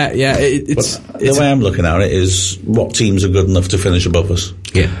 Yeah. It's the way I'm looking at it is what teams are good enough to finish above us.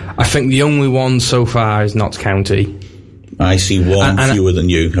 Yeah. I think the only one so far is Notts County. I see one fewer than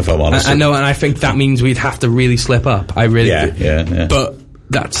you, if I'm honest. I know, and I think that means we'd have to really slip up. I really do. Yeah. But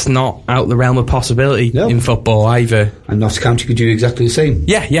that's not out the realm of possibility in football either. And Notts County could do exactly the same.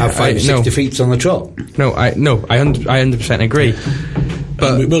 Yeah. Have 5 or 6 defeats on the trot. I 100% agree.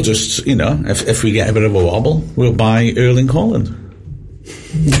 But we'll just, if we get a bit of a wobble, we'll buy Erling Haaland.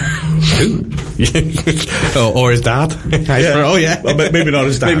 Who? Or his dad. Oh, yeah. Well, maybe not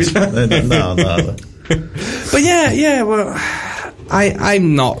his dad. No. But yeah, well,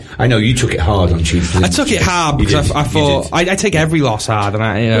 I'm not. I know you took it hard on Tuesday. I took it hard because I thought I take every loss hard, and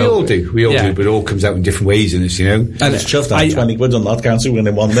we all do, but it all comes out in different ways in this, And it's chuffed that 20 quid on that council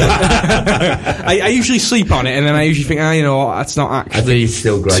winning one day. I usually sleep on it, and then I usually think, that's not actually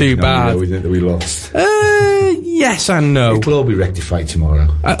still too bad. Isn't it, that we lost? Yes and no. It will all be rectified tomorrow.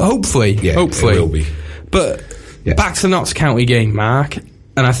 Hopefully. It will be. But back to the Notts County game, Mark.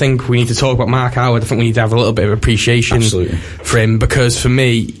 And I think we need to talk about Mark Howard. I think we need to have a little bit of appreciation for him, because for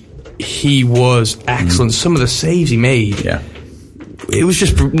me, he was excellent. Some of the saves he made. Yeah. It was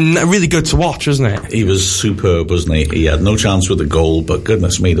just really good to watch, wasn't it? He was superb, wasn't he? He had no chance with the goal, but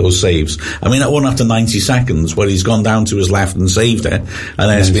goodness me, those saves. I mean, that one after 90 seconds where he's gone down to his left and saved it, and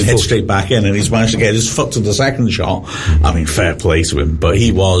then it's been hit straight back in, and he's managed to get his foot to the second shot. I mean, fair play to him, but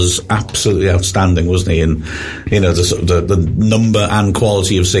he was absolutely outstanding, wasn't he? And, the number and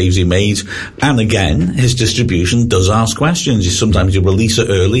quality of saves he made. And again, his distribution does ask questions. Sometimes you release it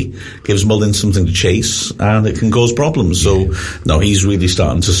early, gives Mullins something to chase, and it can cause problems. So, no, he's really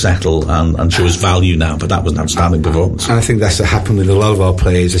starting to settle and show his value now, but that was an outstanding performance. And I think that's happened with a lot of our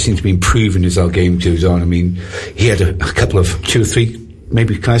players. They seem to be improving as our game goes on. I mean, he had a couple of 2 or 3,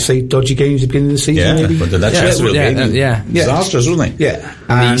 maybe, can I say, dodgy games at the beginning of the season, maybe? But that Chesterfield game, disastrous, wasn't he? Yeah.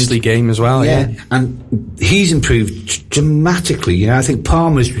 And the Eastleigh game as well, And he's improved dramatically. I think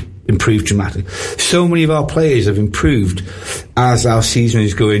Palmer's improved dramatically. So many of our players have improved as our season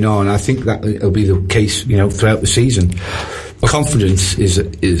is going on. I think that will be the case, throughout the season. Confidence is a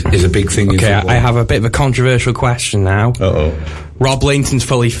big thing. Okay, I have a bit of a controversial question now. Rob Lainton's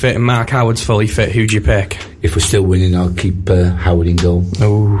fully fit and Mark Howard's fully fit. Who do you pick? If we're still winning, I'll keep Howard in goal.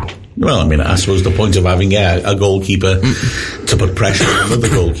 Oh. Well, I mean, I suppose the point of having a goalkeeper to put pressure on the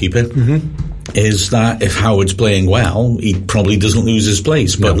goalkeeper is that if Howard's playing well, he probably doesn't lose his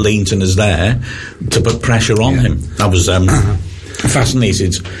place. But Lainton is there to put pressure on him. That was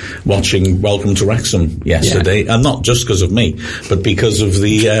fascinated watching Welcome to Wrexham yesterday, and not just because of me, but because of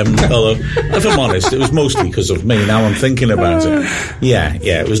the, although, if I'm honest, it was mostly because of me. Now I'm thinking about it. Yeah,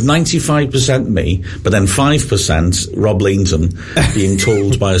 it was 95% me, but then 5% Rob Lainton being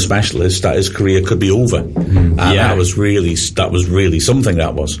told by a specialist that his career could be over. And that was really something,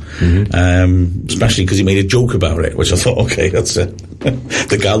 that was. Especially because he made a joke about it, which I thought, okay, that's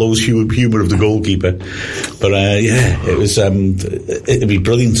the gallows humour of the goalkeeper. But it was, it'd be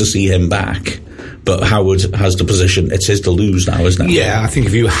brilliant to see him back. But Howard has the position, it's his to lose now, isn't it? Yeah, I think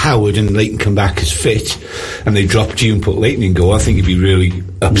if you were Howard and Leighton come back as fit, and they dropped you and put Leighton in goal, I think you'd be really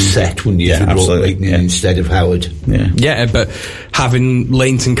upset, wouldn't you? Yeah, if they brought absolutely. Leighton in instead of Howard. Yeah, but having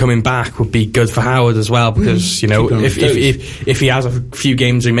Leighton coming back would be good for Howard as well, because, you know, if he has a few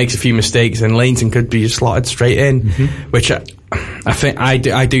games where he makes a few mistakes, then Leighton could be slotted straight in, which I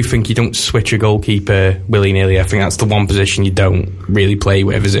do think you don't switch a goalkeeper willy-nilly. I think that's the one position you don't really play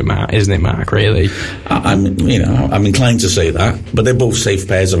with, isn't it, Mark, really? I'm inclined to say that, but they're both safe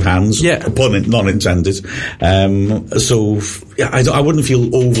pairs of hands. Yeah. Pun not intended. So I wouldn't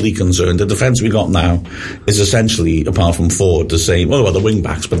feel overly concerned. The defence we got now is essentially, apart from Ford, the same. Well, the wing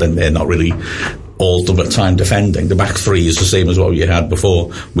backs, but then they're not really all the time defending. The back three is the same as what you had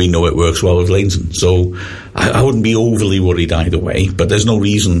before. We know it works well with Leighton. So I wouldn't be overly worried either way, but there's no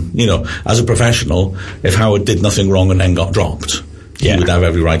reason, you know, as a professional, if Howard did nothing wrong and then got dropped, he would have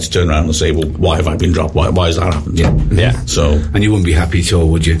every right to turn around and say, well, why have I been dropped? Why has that happened? Yeah. So, and you wouldn't be happy at all,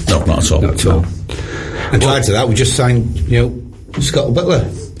 would you? No, not at all. Not at all. And prior to that, we just signed, Scott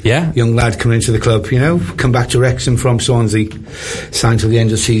Butler. Yeah. Young lad coming into the club, come back to Wrexham from Swansea, signed till the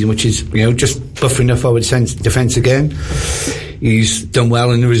end of the season, which is, just buffering up our defence again. He's done well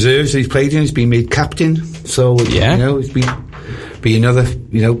in the reserves that he's played in. He's been made captain. So, it's be another,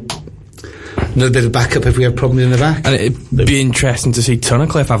 another bit of backup if we have problems in the back. And it'd be interesting to see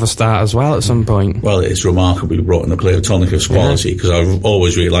Tunnicliffe have a start as well at some point. Well, it's remarkable we brought in a player of Tunnicliffe's quality, because I've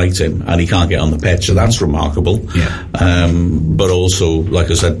always really liked him, and he can't get on the pitch, so that's remarkable. But also, like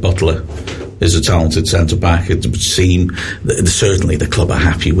I said, Butler is a talented centre-back. It would seem that certainly the club are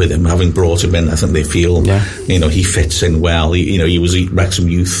happy with him, having brought him in. I think they feel, he fits in well. He was a Wrexham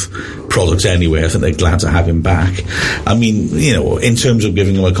youth product anyway. I think they're glad to have him back. I mean, in terms of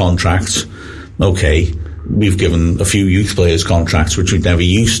giving him a contract, okay, we've given a few youth players contracts, which we never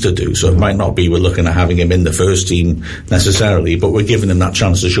used to do, so it might not be we're looking at having him in the first team necessarily, but we're giving him that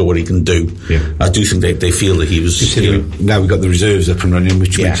chance to show what he can do. I do think they feel that he was... Now we've got the reserves up and running,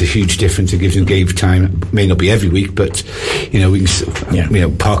 which makes a huge difference. It gives him game time. It may not be every week, but we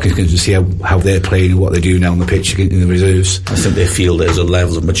can Parkins can see how they're playing and what they do now on the pitch in the reserves. I think they feel there's a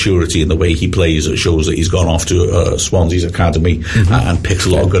level of maturity in the way he plays that shows that he's gone off to Swansea's academy and picked a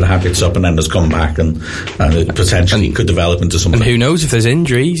lot of good habits up, and then has come back and it potentially could develop into something. And who knows, if there's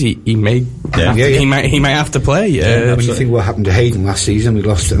injuries, he may have to play. When you think what happened to Hayden last season, we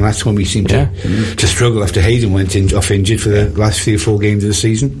lost, and that's when we seemed to struggle after Hayden went off injured for the last 3 or 4 games of the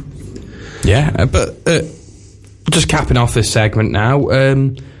season. But just capping off this segment now.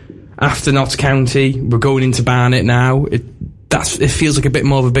 After Notts County, we're going into Barnet now. It feels like a bit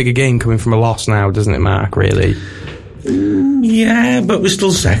more of a bigger game coming from a loss now, doesn't it, Mark? Really. Yeah, but we're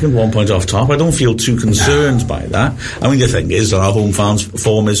still second, 1 point off top. I don't feel too concerned by that. I mean, the thing is that our home fans'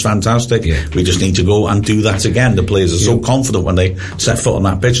 form is fantastic. We just need to go and do that again. The players are so confident when they set foot on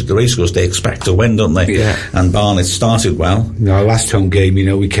that pitch at the racecourse. They expect to win, don't they? And Barnet started well. Our last home game,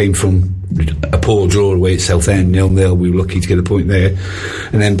 we came from a poor draw away at Southend, 0-0. We were lucky to get a point there,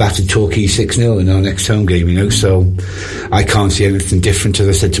 and then battered Torquay 6-0 in our next home game. So I can't see anything different. As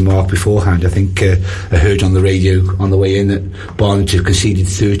I said to Mark beforehand, I think I heard on the radio on the way in that Barnet have conceded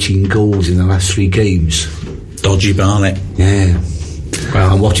 13 goals in the last 3 games. Dodgy Barnet. Yeah.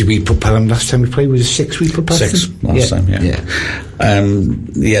 Well, and what did we put past them last time we played? Was it 6 we put past 6 them? last time,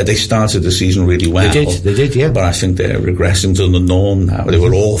 they started the season really well. They did, But I think they're regressing to the norm now. They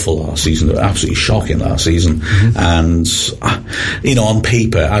were awful last season. They were absolutely shocking last season. And, on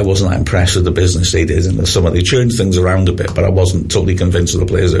paper, I wasn't that impressed with the business they did in the summer. They changed things around a bit, but I wasn't totally convinced of the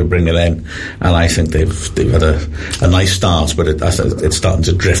players they were bringing in. And I think they've had a nice start, but it's starting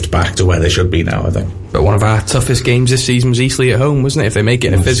to drift back to where they should be now, I think. But one of our toughest games this season was Eastleigh at home, wasn't it? If they make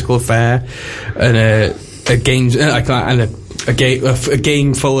it a physical affair and a game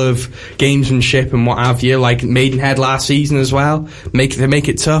full of gamesmanship and what have you, like Maidenhead last season as well. They make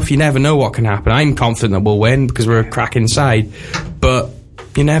it tough. You never know what can happen. I'm confident that we'll win because we're a cracking side, but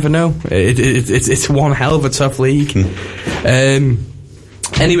you never know. It's one hell of a tough league.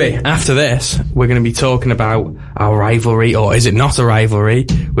 Anyway, after this, we're going to be talking about our rivalry, or is it not a rivalry,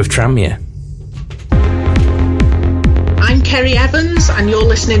 with Tranmere. I'm Kerry Kerry Evans, and you're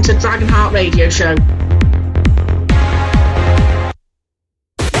listening to Dragonheart Radio Show.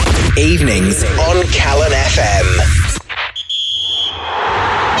 Evenings on Calon FM.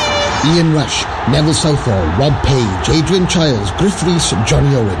 Ian Rush, Neville Southall, Rob Page, Adrian Childs, Griff Rhys,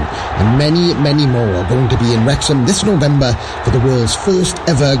 Johnny Owen, and many, many more are going to be in Wrexham this November for the world's first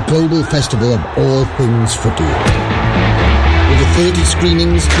ever global festival of all things footy. Over 30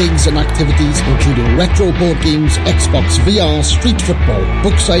 screenings, gigs and activities, including retro board games, Xbox, VR, street football,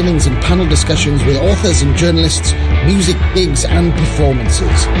 book signings and panel discussions with authors and journalists, music, gigs and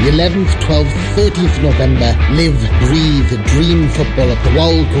performances. The 11th, 12th, 30th November, live, breathe, dream football at the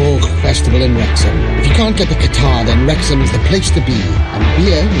Wild Grove Festival in Wrexham. If you can't get the Qatar, then Wrexham's the place to be, and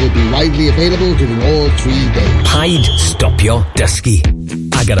beer will be widely available during all 3 days. Paid stopio dysgu.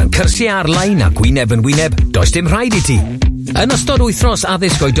 Agar yn cyrsiau ar-lein a gwyneb yn wyneb, does dim rhaid I ti. Yn ystod wythnos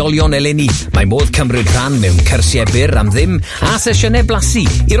addysg oedolion eleni, mae modd cymryd rhan mewn cyrsiau byr am ddim a sesiynau blasu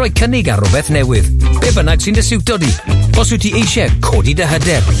I roi cynnig ar rhywbeth newydd. Be bynnag sy'n dy siwto di. Os wyt ti eisiau codi dy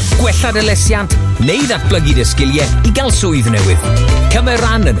hyder, gwella dy lesiant, neu ddatblygu dy sgiliau I gael swydd newydd. Cymer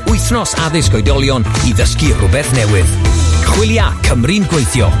ran yn wythnos addysg oedolion I ddysgu rhywbeth newydd. Chwilia Cymru'n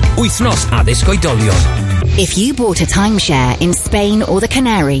gweithio. Wythnos addysg oedolion. If you bought a timeshare in Spain or the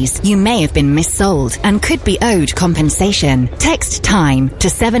Canaries, you may have been missold and could be owed compensation. Text TIME to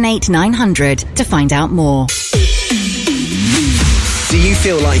 78900 to find out more. Do you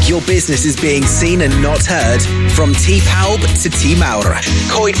feel like your business is being seen and not heard? From T-Palb to T-Maura,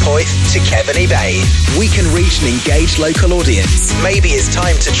 Coed Poeth to Kevin Bay, we can reach an engaged local audience. Maybe it's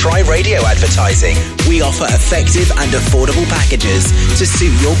time to try radio advertising. We offer effective and affordable packages to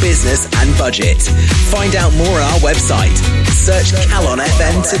suit your business and budget. Find out more on our website. Search Calon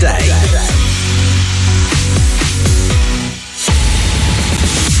FM today.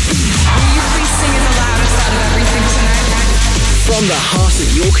 From the heart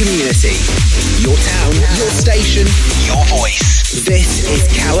of your community, your town, your station, your voice. This is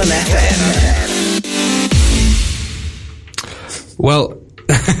Calon FM. Well,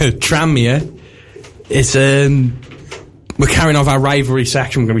 Tranmere, it's we're carrying on our rivalry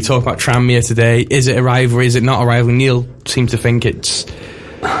section. We're going to be talking about Tranmere today. Is it a rivalry? Is it not a rivalry? Neil seems to think it's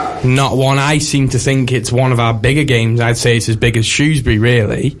not one. I seem to think it's one of our bigger games. I'd say it's as big as Shrewsbury,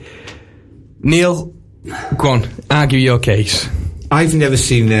 really. Neil, go on, argue your case. I've never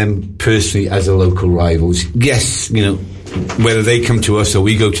seen them personally as a local rivals. Yes, you know, whether they come to us or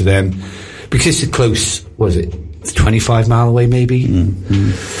we go to them, because it's close, what is it, it's 25 mile away maybe?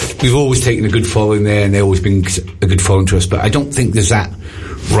 Mm-hmm. We've always taken a good following there and they've always been a good following to us, but I don't think there's that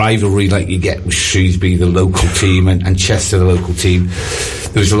rivalry like you get with Shrewsbury, the local team, and Chester, the local team.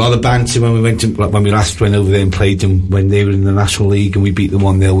 There was a lot of banter when we last went over there and played them when they were in the National League, and we beat them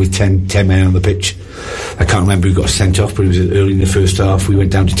 1-0 with 10 men on the pitch. I can't remember who got sent off, but it was early in the first half. We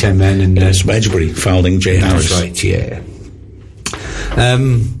went down to 10 men, and Wedgbury fouling Jay Harris. That's right, yeah.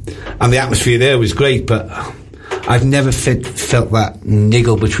 And the atmosphere there was great, but I've never felt that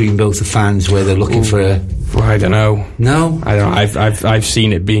niggle between both the fans where they're looking for a... I don't know. No? I don't know. I've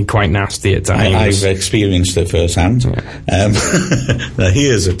seen it being quite nasty at times. I've experienced it firsthand. Yeah. Now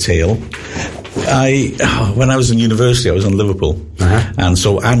here's a tale. When I was in university, I was in Liverpool. And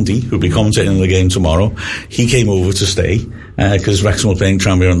so Andy, who'll be commentating on the game tomorrow, he came over to stay, because Wrexham were playing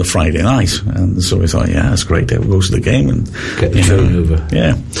Tranmere on the Friday night. And so we thought, yeah, that's great. We'll go to the game and get the train over.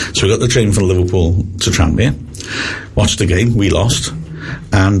 Yeah. So we got the train from Liverpool to Tranmere, watched the game, we lost.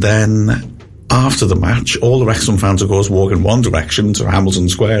 And then after the match, all the Wrexham fans, of course, walk in one direction to Hamilton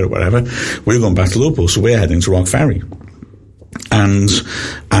Square or whatever. We're going back to Liverpool, so we're heading to Rock Ferry. And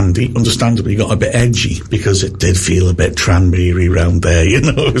Andy, understandably, got a bit edgy because it did feel a bit Tranmere-y round there, you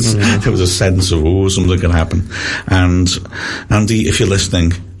know. There was a sense of, something can happen. And Andy, if you're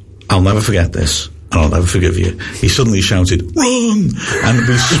listening, I'll never forget this. And I'll never forgive you. He suddenly shouted, "Run!" And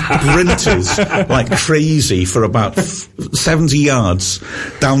we sprinted like crazy for about 70 yards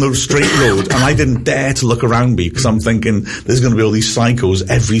down the straight road. And I didn't dare to look around me because I'm thinking there's going to be all these psychos.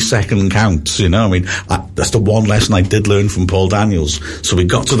 Every second counts, you know. I mean, that's the one lesson I did learn from Paul Daniels. So we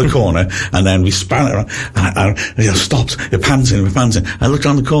got to the corner and then we span it around. And I stopped. We're panting. I looked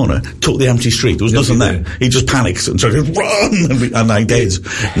around the corner, took the empty street. There was nothing there. He just panicked and started, "Run!" And I did.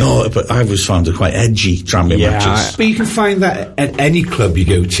 No, but I always found it quite edgy, Tranmere matches. But you can find that at any club you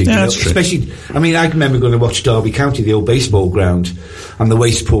go to. Yeah, you know, that's true. Especially, I mean, I remember going to watch Derby County, the old baseball ground, and the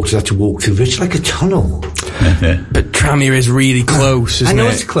way supporters had to walk through. It's like a tunnel. But Tranmere is really close, isn't it? I know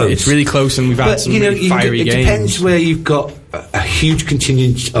it's close. It's really close, and we've had some really fiery games. It depends where you've got a huge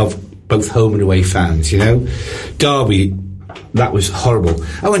contingent of both home and away fans, you know. Derby, That was horrible.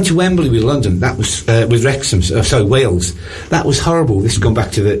 I went to Wembley with London. That was with Wrexham. Wales. That was horrible. This has gone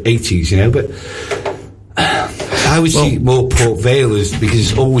back to the 80s, you know. But I would see more Port Vale as, because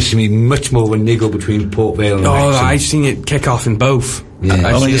it's always to me much more of a niggle between Port Vale and Wrexham. I've seen it kick off in both.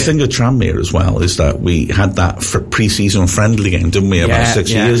 Yeah. The thing of Tranmere as well is that we had that pre-season friendly game, didn't we, about 6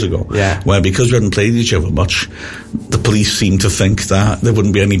 years ago? Yeah. Where because we hadn't played each other much, the police seemed to think that there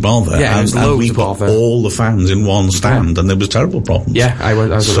wouldn't be any bother. Yeah, and we put all the fans in one stand, and there was terrible problems. Yeah, I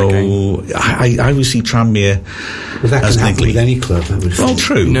was so I would see Tranmere that can happen with any club. Well,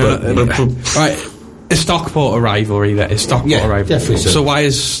 true. No, but right. Is Stockport a rivalry? That is Stockport a rivalry. Definitely so. Why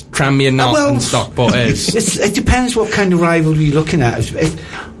is Tranmere not and Stockport is? It depends what kind of rivalry you're looking at.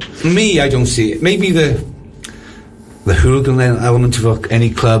 Me, I don't see it. Maybe the hooligan element of any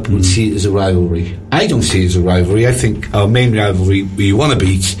club would see it as a rivalry. I don't see it as a rivalry. I think our main rivalry we want to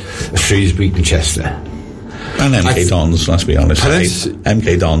beat are Shrewsbury and Chester. And MK Dons, let's be honest.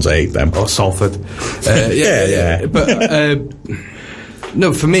 MK Dons, I hate them. Or Salford. Yeah. But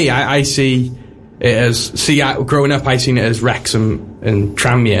no, for me, I see it as growing up, I seen it as Wrexham and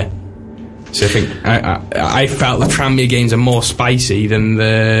Tranmere. So I think I felt the Tranmere games are more spicy than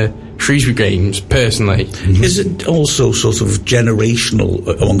the Shrewsbury games, personally. Mm-hmm. Is it also sort of generational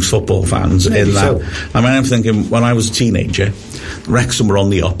amongst football fans? Maybe in that, so. I mean, I'm thinking when I was a teenager, Wrexham were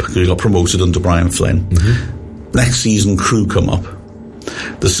on the up because we got promoted under Brian Flynn. Mm-hmm. Next season, Crewe come up.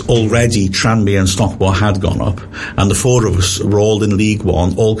 There's already Tranmere and Stockport had gone up, and the four of us were all in League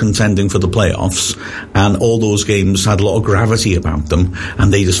One, all contending for the playoffs, and all those games had a lot of gravity about them,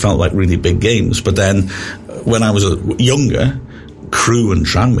 and they just felt like really big games. But then, when I was younger, Crewe and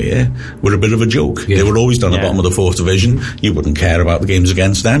Tranmere were a bit of a joke. Yeah. They were always down the bottom of the 4th division. You wouldn't care about the games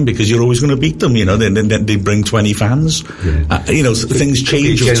against them because you're always going to beat them, you know. They bring 20 fans. Yeah. Things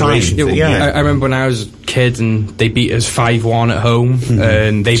change with time. I remember when I was a kid and they beat us 5-1 at home,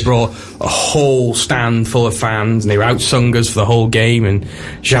 and they brought a whole stand full of fans, and they were outsung us for the whole game, and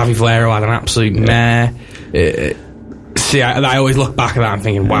Xavi Valero had an absolute mare. See, I always look back at that and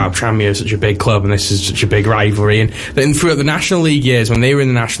thinking, wow, Tranmere is such a big club and this is such a big rivalry. And then throughout the National League years, when they were in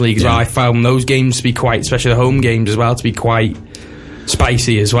the National League as well, I found those games to be quite, especially the home games as well, to be quite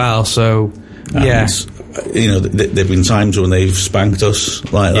spicy as well. So, there've been times when they've spanked us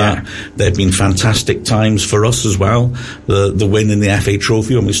like that. There've been fantastic times for us as well. The win in the FA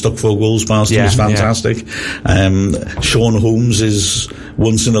Trophy when we stuck 4 goals past them was fantastic. Sean Holmes is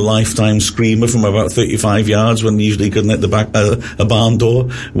once in a lifetime screamer from about 35 yards when they usually couldn't hit the back a barn door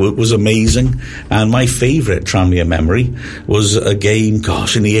was amazing. And my favourite Tranmere memory was a game,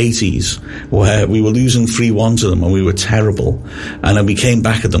 in the 80s where we were losing 3-1 to them and we were terrible, and then we came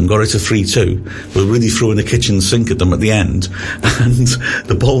back at them, got it to 3-2. We were really throwing the kitchen sink at them at the end, and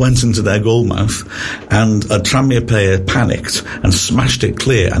the ball went into their goal mouth, and a Tranmere player panicked and smashed it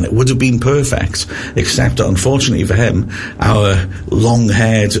clear, and it would have been perfect, except that unfortunately for him, our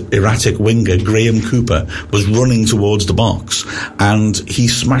long-haired erratic winger Graham Cooper was running towards the box, and he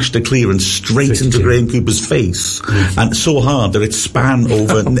smashed it clear and straight into Graham Cooper's face, and so hard that it span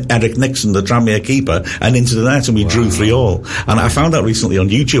over Eric Nixon, the Tranmere keeper, and into the net, and we drew 3-3. And I found out recently on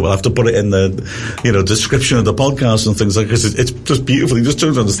YouTube, I'll have to put it in the description of the podcast and things like this. It's just beautiful. He just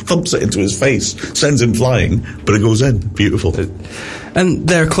turns around and thumps it into his face, sends him flying, but it goes in. Beautiful. And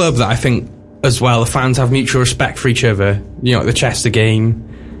they're a club that I think as well, the fans have mutual respect for each other. You know, at the Chester game,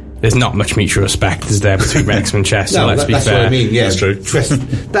 there's not much mutual respect, is there, between Wrexham and Chester? No, let's be fair. That's what I mean. Yeah, that's true.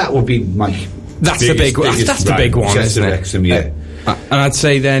 That would be my. That's the big one, Chester, isn't it? Wrexham, yeah. And I'd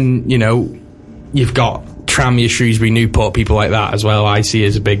say then, you've got Tranmere, Shrewsbury, Newport, people like that as well. I see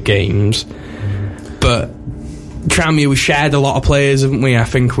as big games, but Tranmere, we shared a lot of players, haven't we? I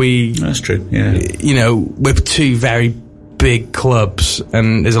think we. That's true. Yeah. We're 2 very big clubs,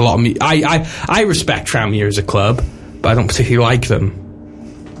 and there's a lot of I respect Tranmere as a club, but I don't particularly like them.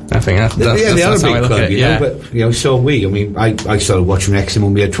 I think that's they are a big how I look club, at it. But so are we. I mean, I started watching Wrexham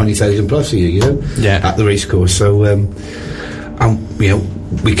when we had 20,000 plus a year, at the racecourse. So,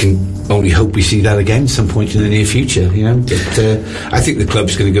 we can only hope we see that again some point in the near future, But I think the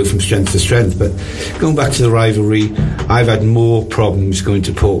club's going to go from strength to strength. But going back to the rivalry, I've had more problems going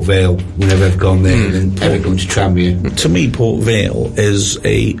to Port Vale whenever I've gone there than ever going to Tranmere. To me, Port Vale is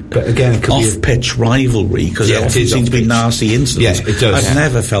but again, off-pitch rivalry because it often seems to be nasty incidents. Yeah, it does. I've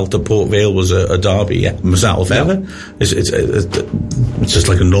never felt that Port Vale was a derby myself ever. It's just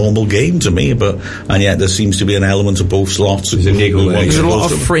like a normal game to me, and yet there seems to be an element of both slots. There's a niggle there. There's a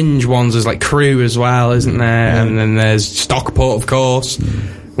lot of fringe ones. There's like Crewe as well, isn't there? And then there's Stockport, of course,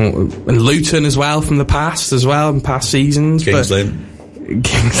 and Luton as well from the past as well, in past seasons. Kings Lynn.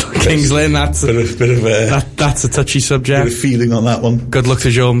 Kings Lynn, that's a touchy subject. Bit of feeling on that one. Good luck to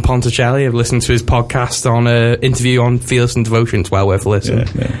Jordan Ponticelli. I've listened to his podcast on interview on Fearless and Devotion. It's well worth a listen.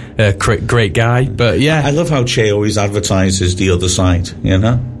 Great guy. But yeah, I love how Che always advertises the other side. You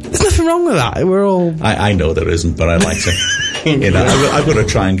know, there's nothing wrong with that. We're all. I know there isn't, but I like to. You know, I've got to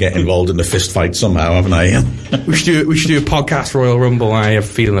try and get involved in the fist fight somehow, haven't I? we should do a podcast Royal Rumble. I have a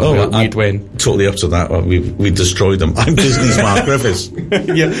feeling that we'd win. Totally up to that. We destroyed them. I'm Disney's Mark Griffiths.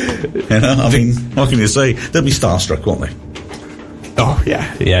 Yeah. You know, I mean, what can you say? They'll be starstruck, won't they? Oh,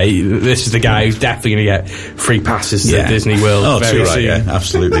 yeah. This is the guy who's definitely going to get free passes to Disney World. Oh, too right, yeah,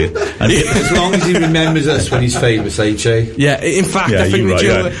 absolutely. And as long as he remembers us when he's famous, HA. Yeah, in fact, I think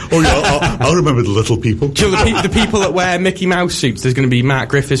I'll remember the little people. Do you know the people that wear Mickey Mouse suits? There's going to be Matt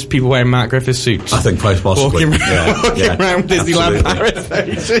Griffiths, people wearing Matt Griffiths suits. I think quite possibly. Walking around Disneyland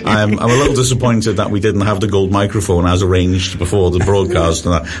Paris. I'm a little disappointed that we didn't have the gold microphone as arranged before the broadcast.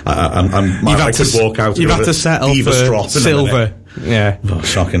 And I could walk out. You've had to settle for silver. Yeah. Oh,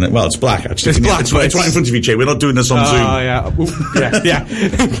 shocking. Well, it's black, actually. It's black. It's right in front of you, Jay. We're not doing this on Zoom. Oh, yeah.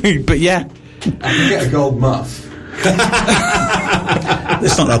 But yeah. I can get a gold muff.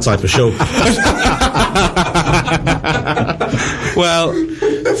 It's not that type of show.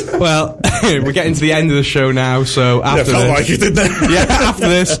 Well, we're getting to the end of the show now, so after felt like you did that. Yeah, after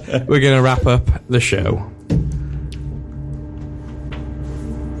this, we're going to wrap up the show.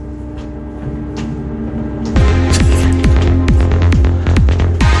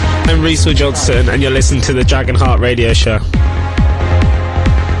 I'm Reese Johnson, and you're listening to the Dragon Heart Radio Show.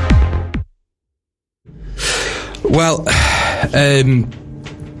 Well,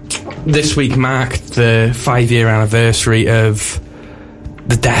 this week marked the 5-year anniversary of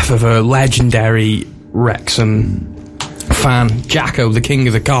the death of a legendary Wrexham fan, Jacko, the King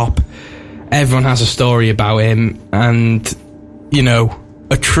of the Kop. Everyone has a story about him, and, you know,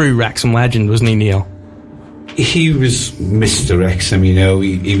 a true Wrexham legend, wasn't he, Neil? He was Mr. Wrexham, you know.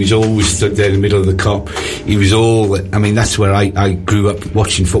 He was always stood there in the middle of the Kop. He was that's where I grew up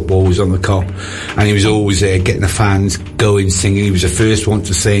watching football, was on the Kop. And he was always there getting the fans going, singing. He was the first one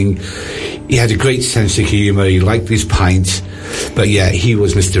to sing. He had a great sense of humour. He liked his pint. But yeah, he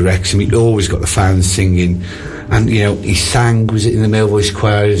was Mr. Wrexham. He always got the fans singing. And, you know, he sang, was it in the Male Voice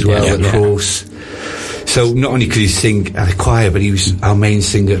Choir as well, of course. So not only could he sing at the choir, but he was our main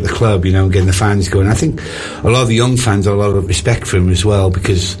singer at the club, you know, getting the fans going. I think a lot of the young fans have a lot of respect for him as well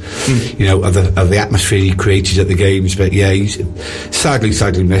because, you know, of the atmosphere he created at the games. But yeah, he's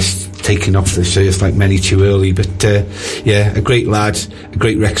sadly missed, taken off this earth like many too early. But yeah, a great lad, a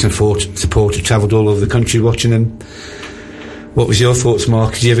great Wrexham supporter, travelled all over the country watching him. What was your thoughts,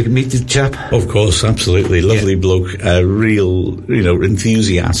 Mark? Did you ever meet the chap? Of course, absolutely. Lovely bloke, real, you know,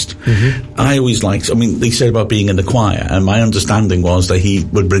 enthusiast. I always liked, they said about being in the choir, and my understanding was that he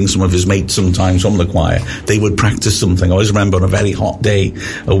would bring some of his mates sometimes from the choir. They would practice something. I always remember on a very hot day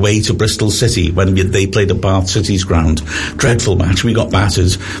away to Bristol City when they played at Bath City's ground. Dreadful match. We got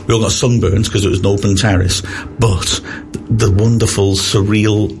battered. We all got sunburnt because it was an open terrace. But the wonderful,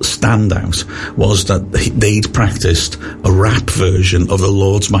 surreal standout was that they'd practiced a rap version of The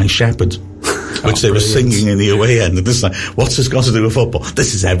Lord's My Shepherd, which they were singing in the away end. And this is like, what's this got to do with football?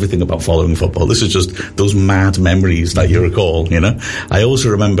 This is everything about following football. This is just those mad memories that you recall, you know. I also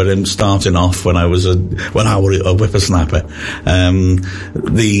remember him starting off when I were a whippersnapper. When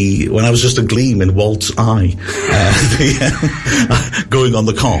I was just a gleam in Walt's eye, going on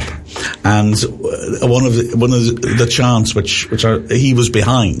the Kop. And one of the chants which he was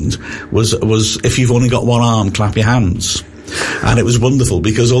behind was if you've only got one arm, clap your hands. And it was wonderful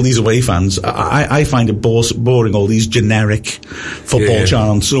because all these away fans, I find it boring, all these generic football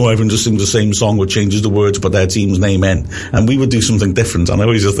chants. So everyone just sings the same song with changes the words, put their team's name in. And we would do something different. And I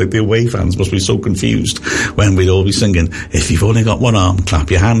always just think the away fans must be so confused when we'd all be singing, if you've only got one arm, clap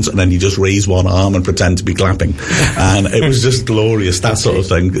your hands. And then you just raise one arm and pretend to be clapping. And it was just glorious, that sort of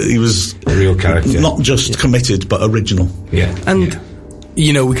thing. He was a real character. Not just committed, but original. Yeah. And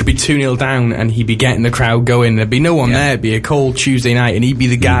you know, we could be 2-0 down and he'd be getting the crowd going. There'd be no one there. It'd be a cold Tuesday night and he'd be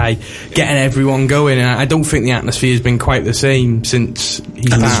the guy getting everyone going. And I don't think the atmosphere has been quite the same since he's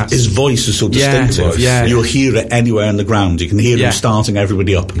passed. His voice is so distinctive. You'll hear it anywhere on the ground. You can hear him starting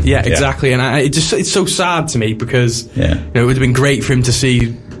everybody up. Yeah, exactly. And it's so sad to me because you know, it would have been great for him to see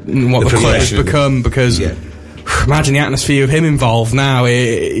what the club has become because imagine the atmosphere of him involved now.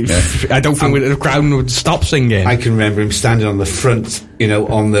 I don't think the crowd would stop singing. I can remember him standing on the front,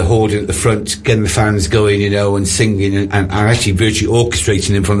 on the hoarding at the front, getting the fans going, and singing, and actually virtually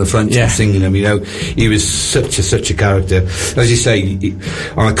orchestrating them from the front and singing them. He was such a character. As you say,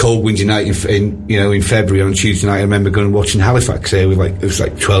 on a cold windy night in February, on Tuesday night, I remember going and watching Halifax there with it was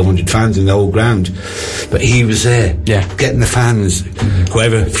 1,200 fans in the whole ground, but he was there, getting the fans,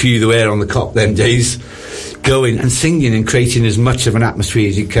 whoever few there were on the Kop them days, going and singing and creating as much of an atmosphere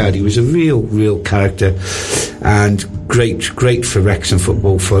as he could. He was a real character, and great for Wrexham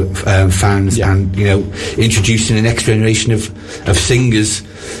football for fans, and introducing the next generation of singers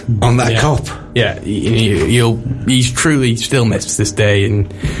on that Kop. Yeah, he's truly still missed to this day,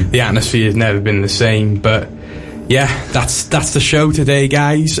 and the atmosphere has never been the same. But yeah, that's the show today,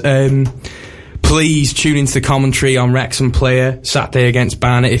 guys. Please tune into the commentary on Wrexham Player Saturday against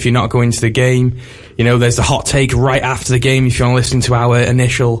Barnet if you're not going to the game. There's the hot take right after the game if you want to listen to our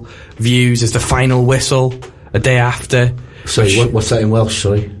initial views. There's the final whistle a day after. Sorry, what's that in Welsh?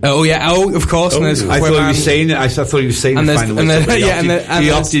 Sorry. Oh yeah. Oh, of course. And I thought he was saying it. I thought he was saying the final whistle.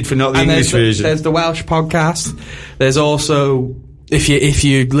 He opted for not the English version. There's the Welsh podcast. There's also, if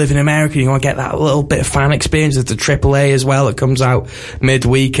you live in America, you want to get that little bit of fan experience. There's the AAA as well. It comes out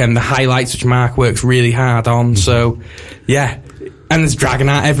midweek, and the highlights which Mark works really hard on. So yeah. And there's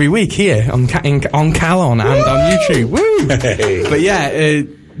Dragonheart every week here on Calon and on YouTube. Woo! But yeah,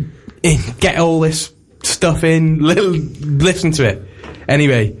 get all this stuff in, listen to it.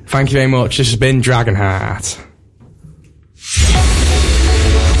 Anyway, thank you very much. This has been Dragonheart.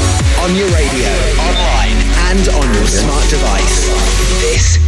 On your radio.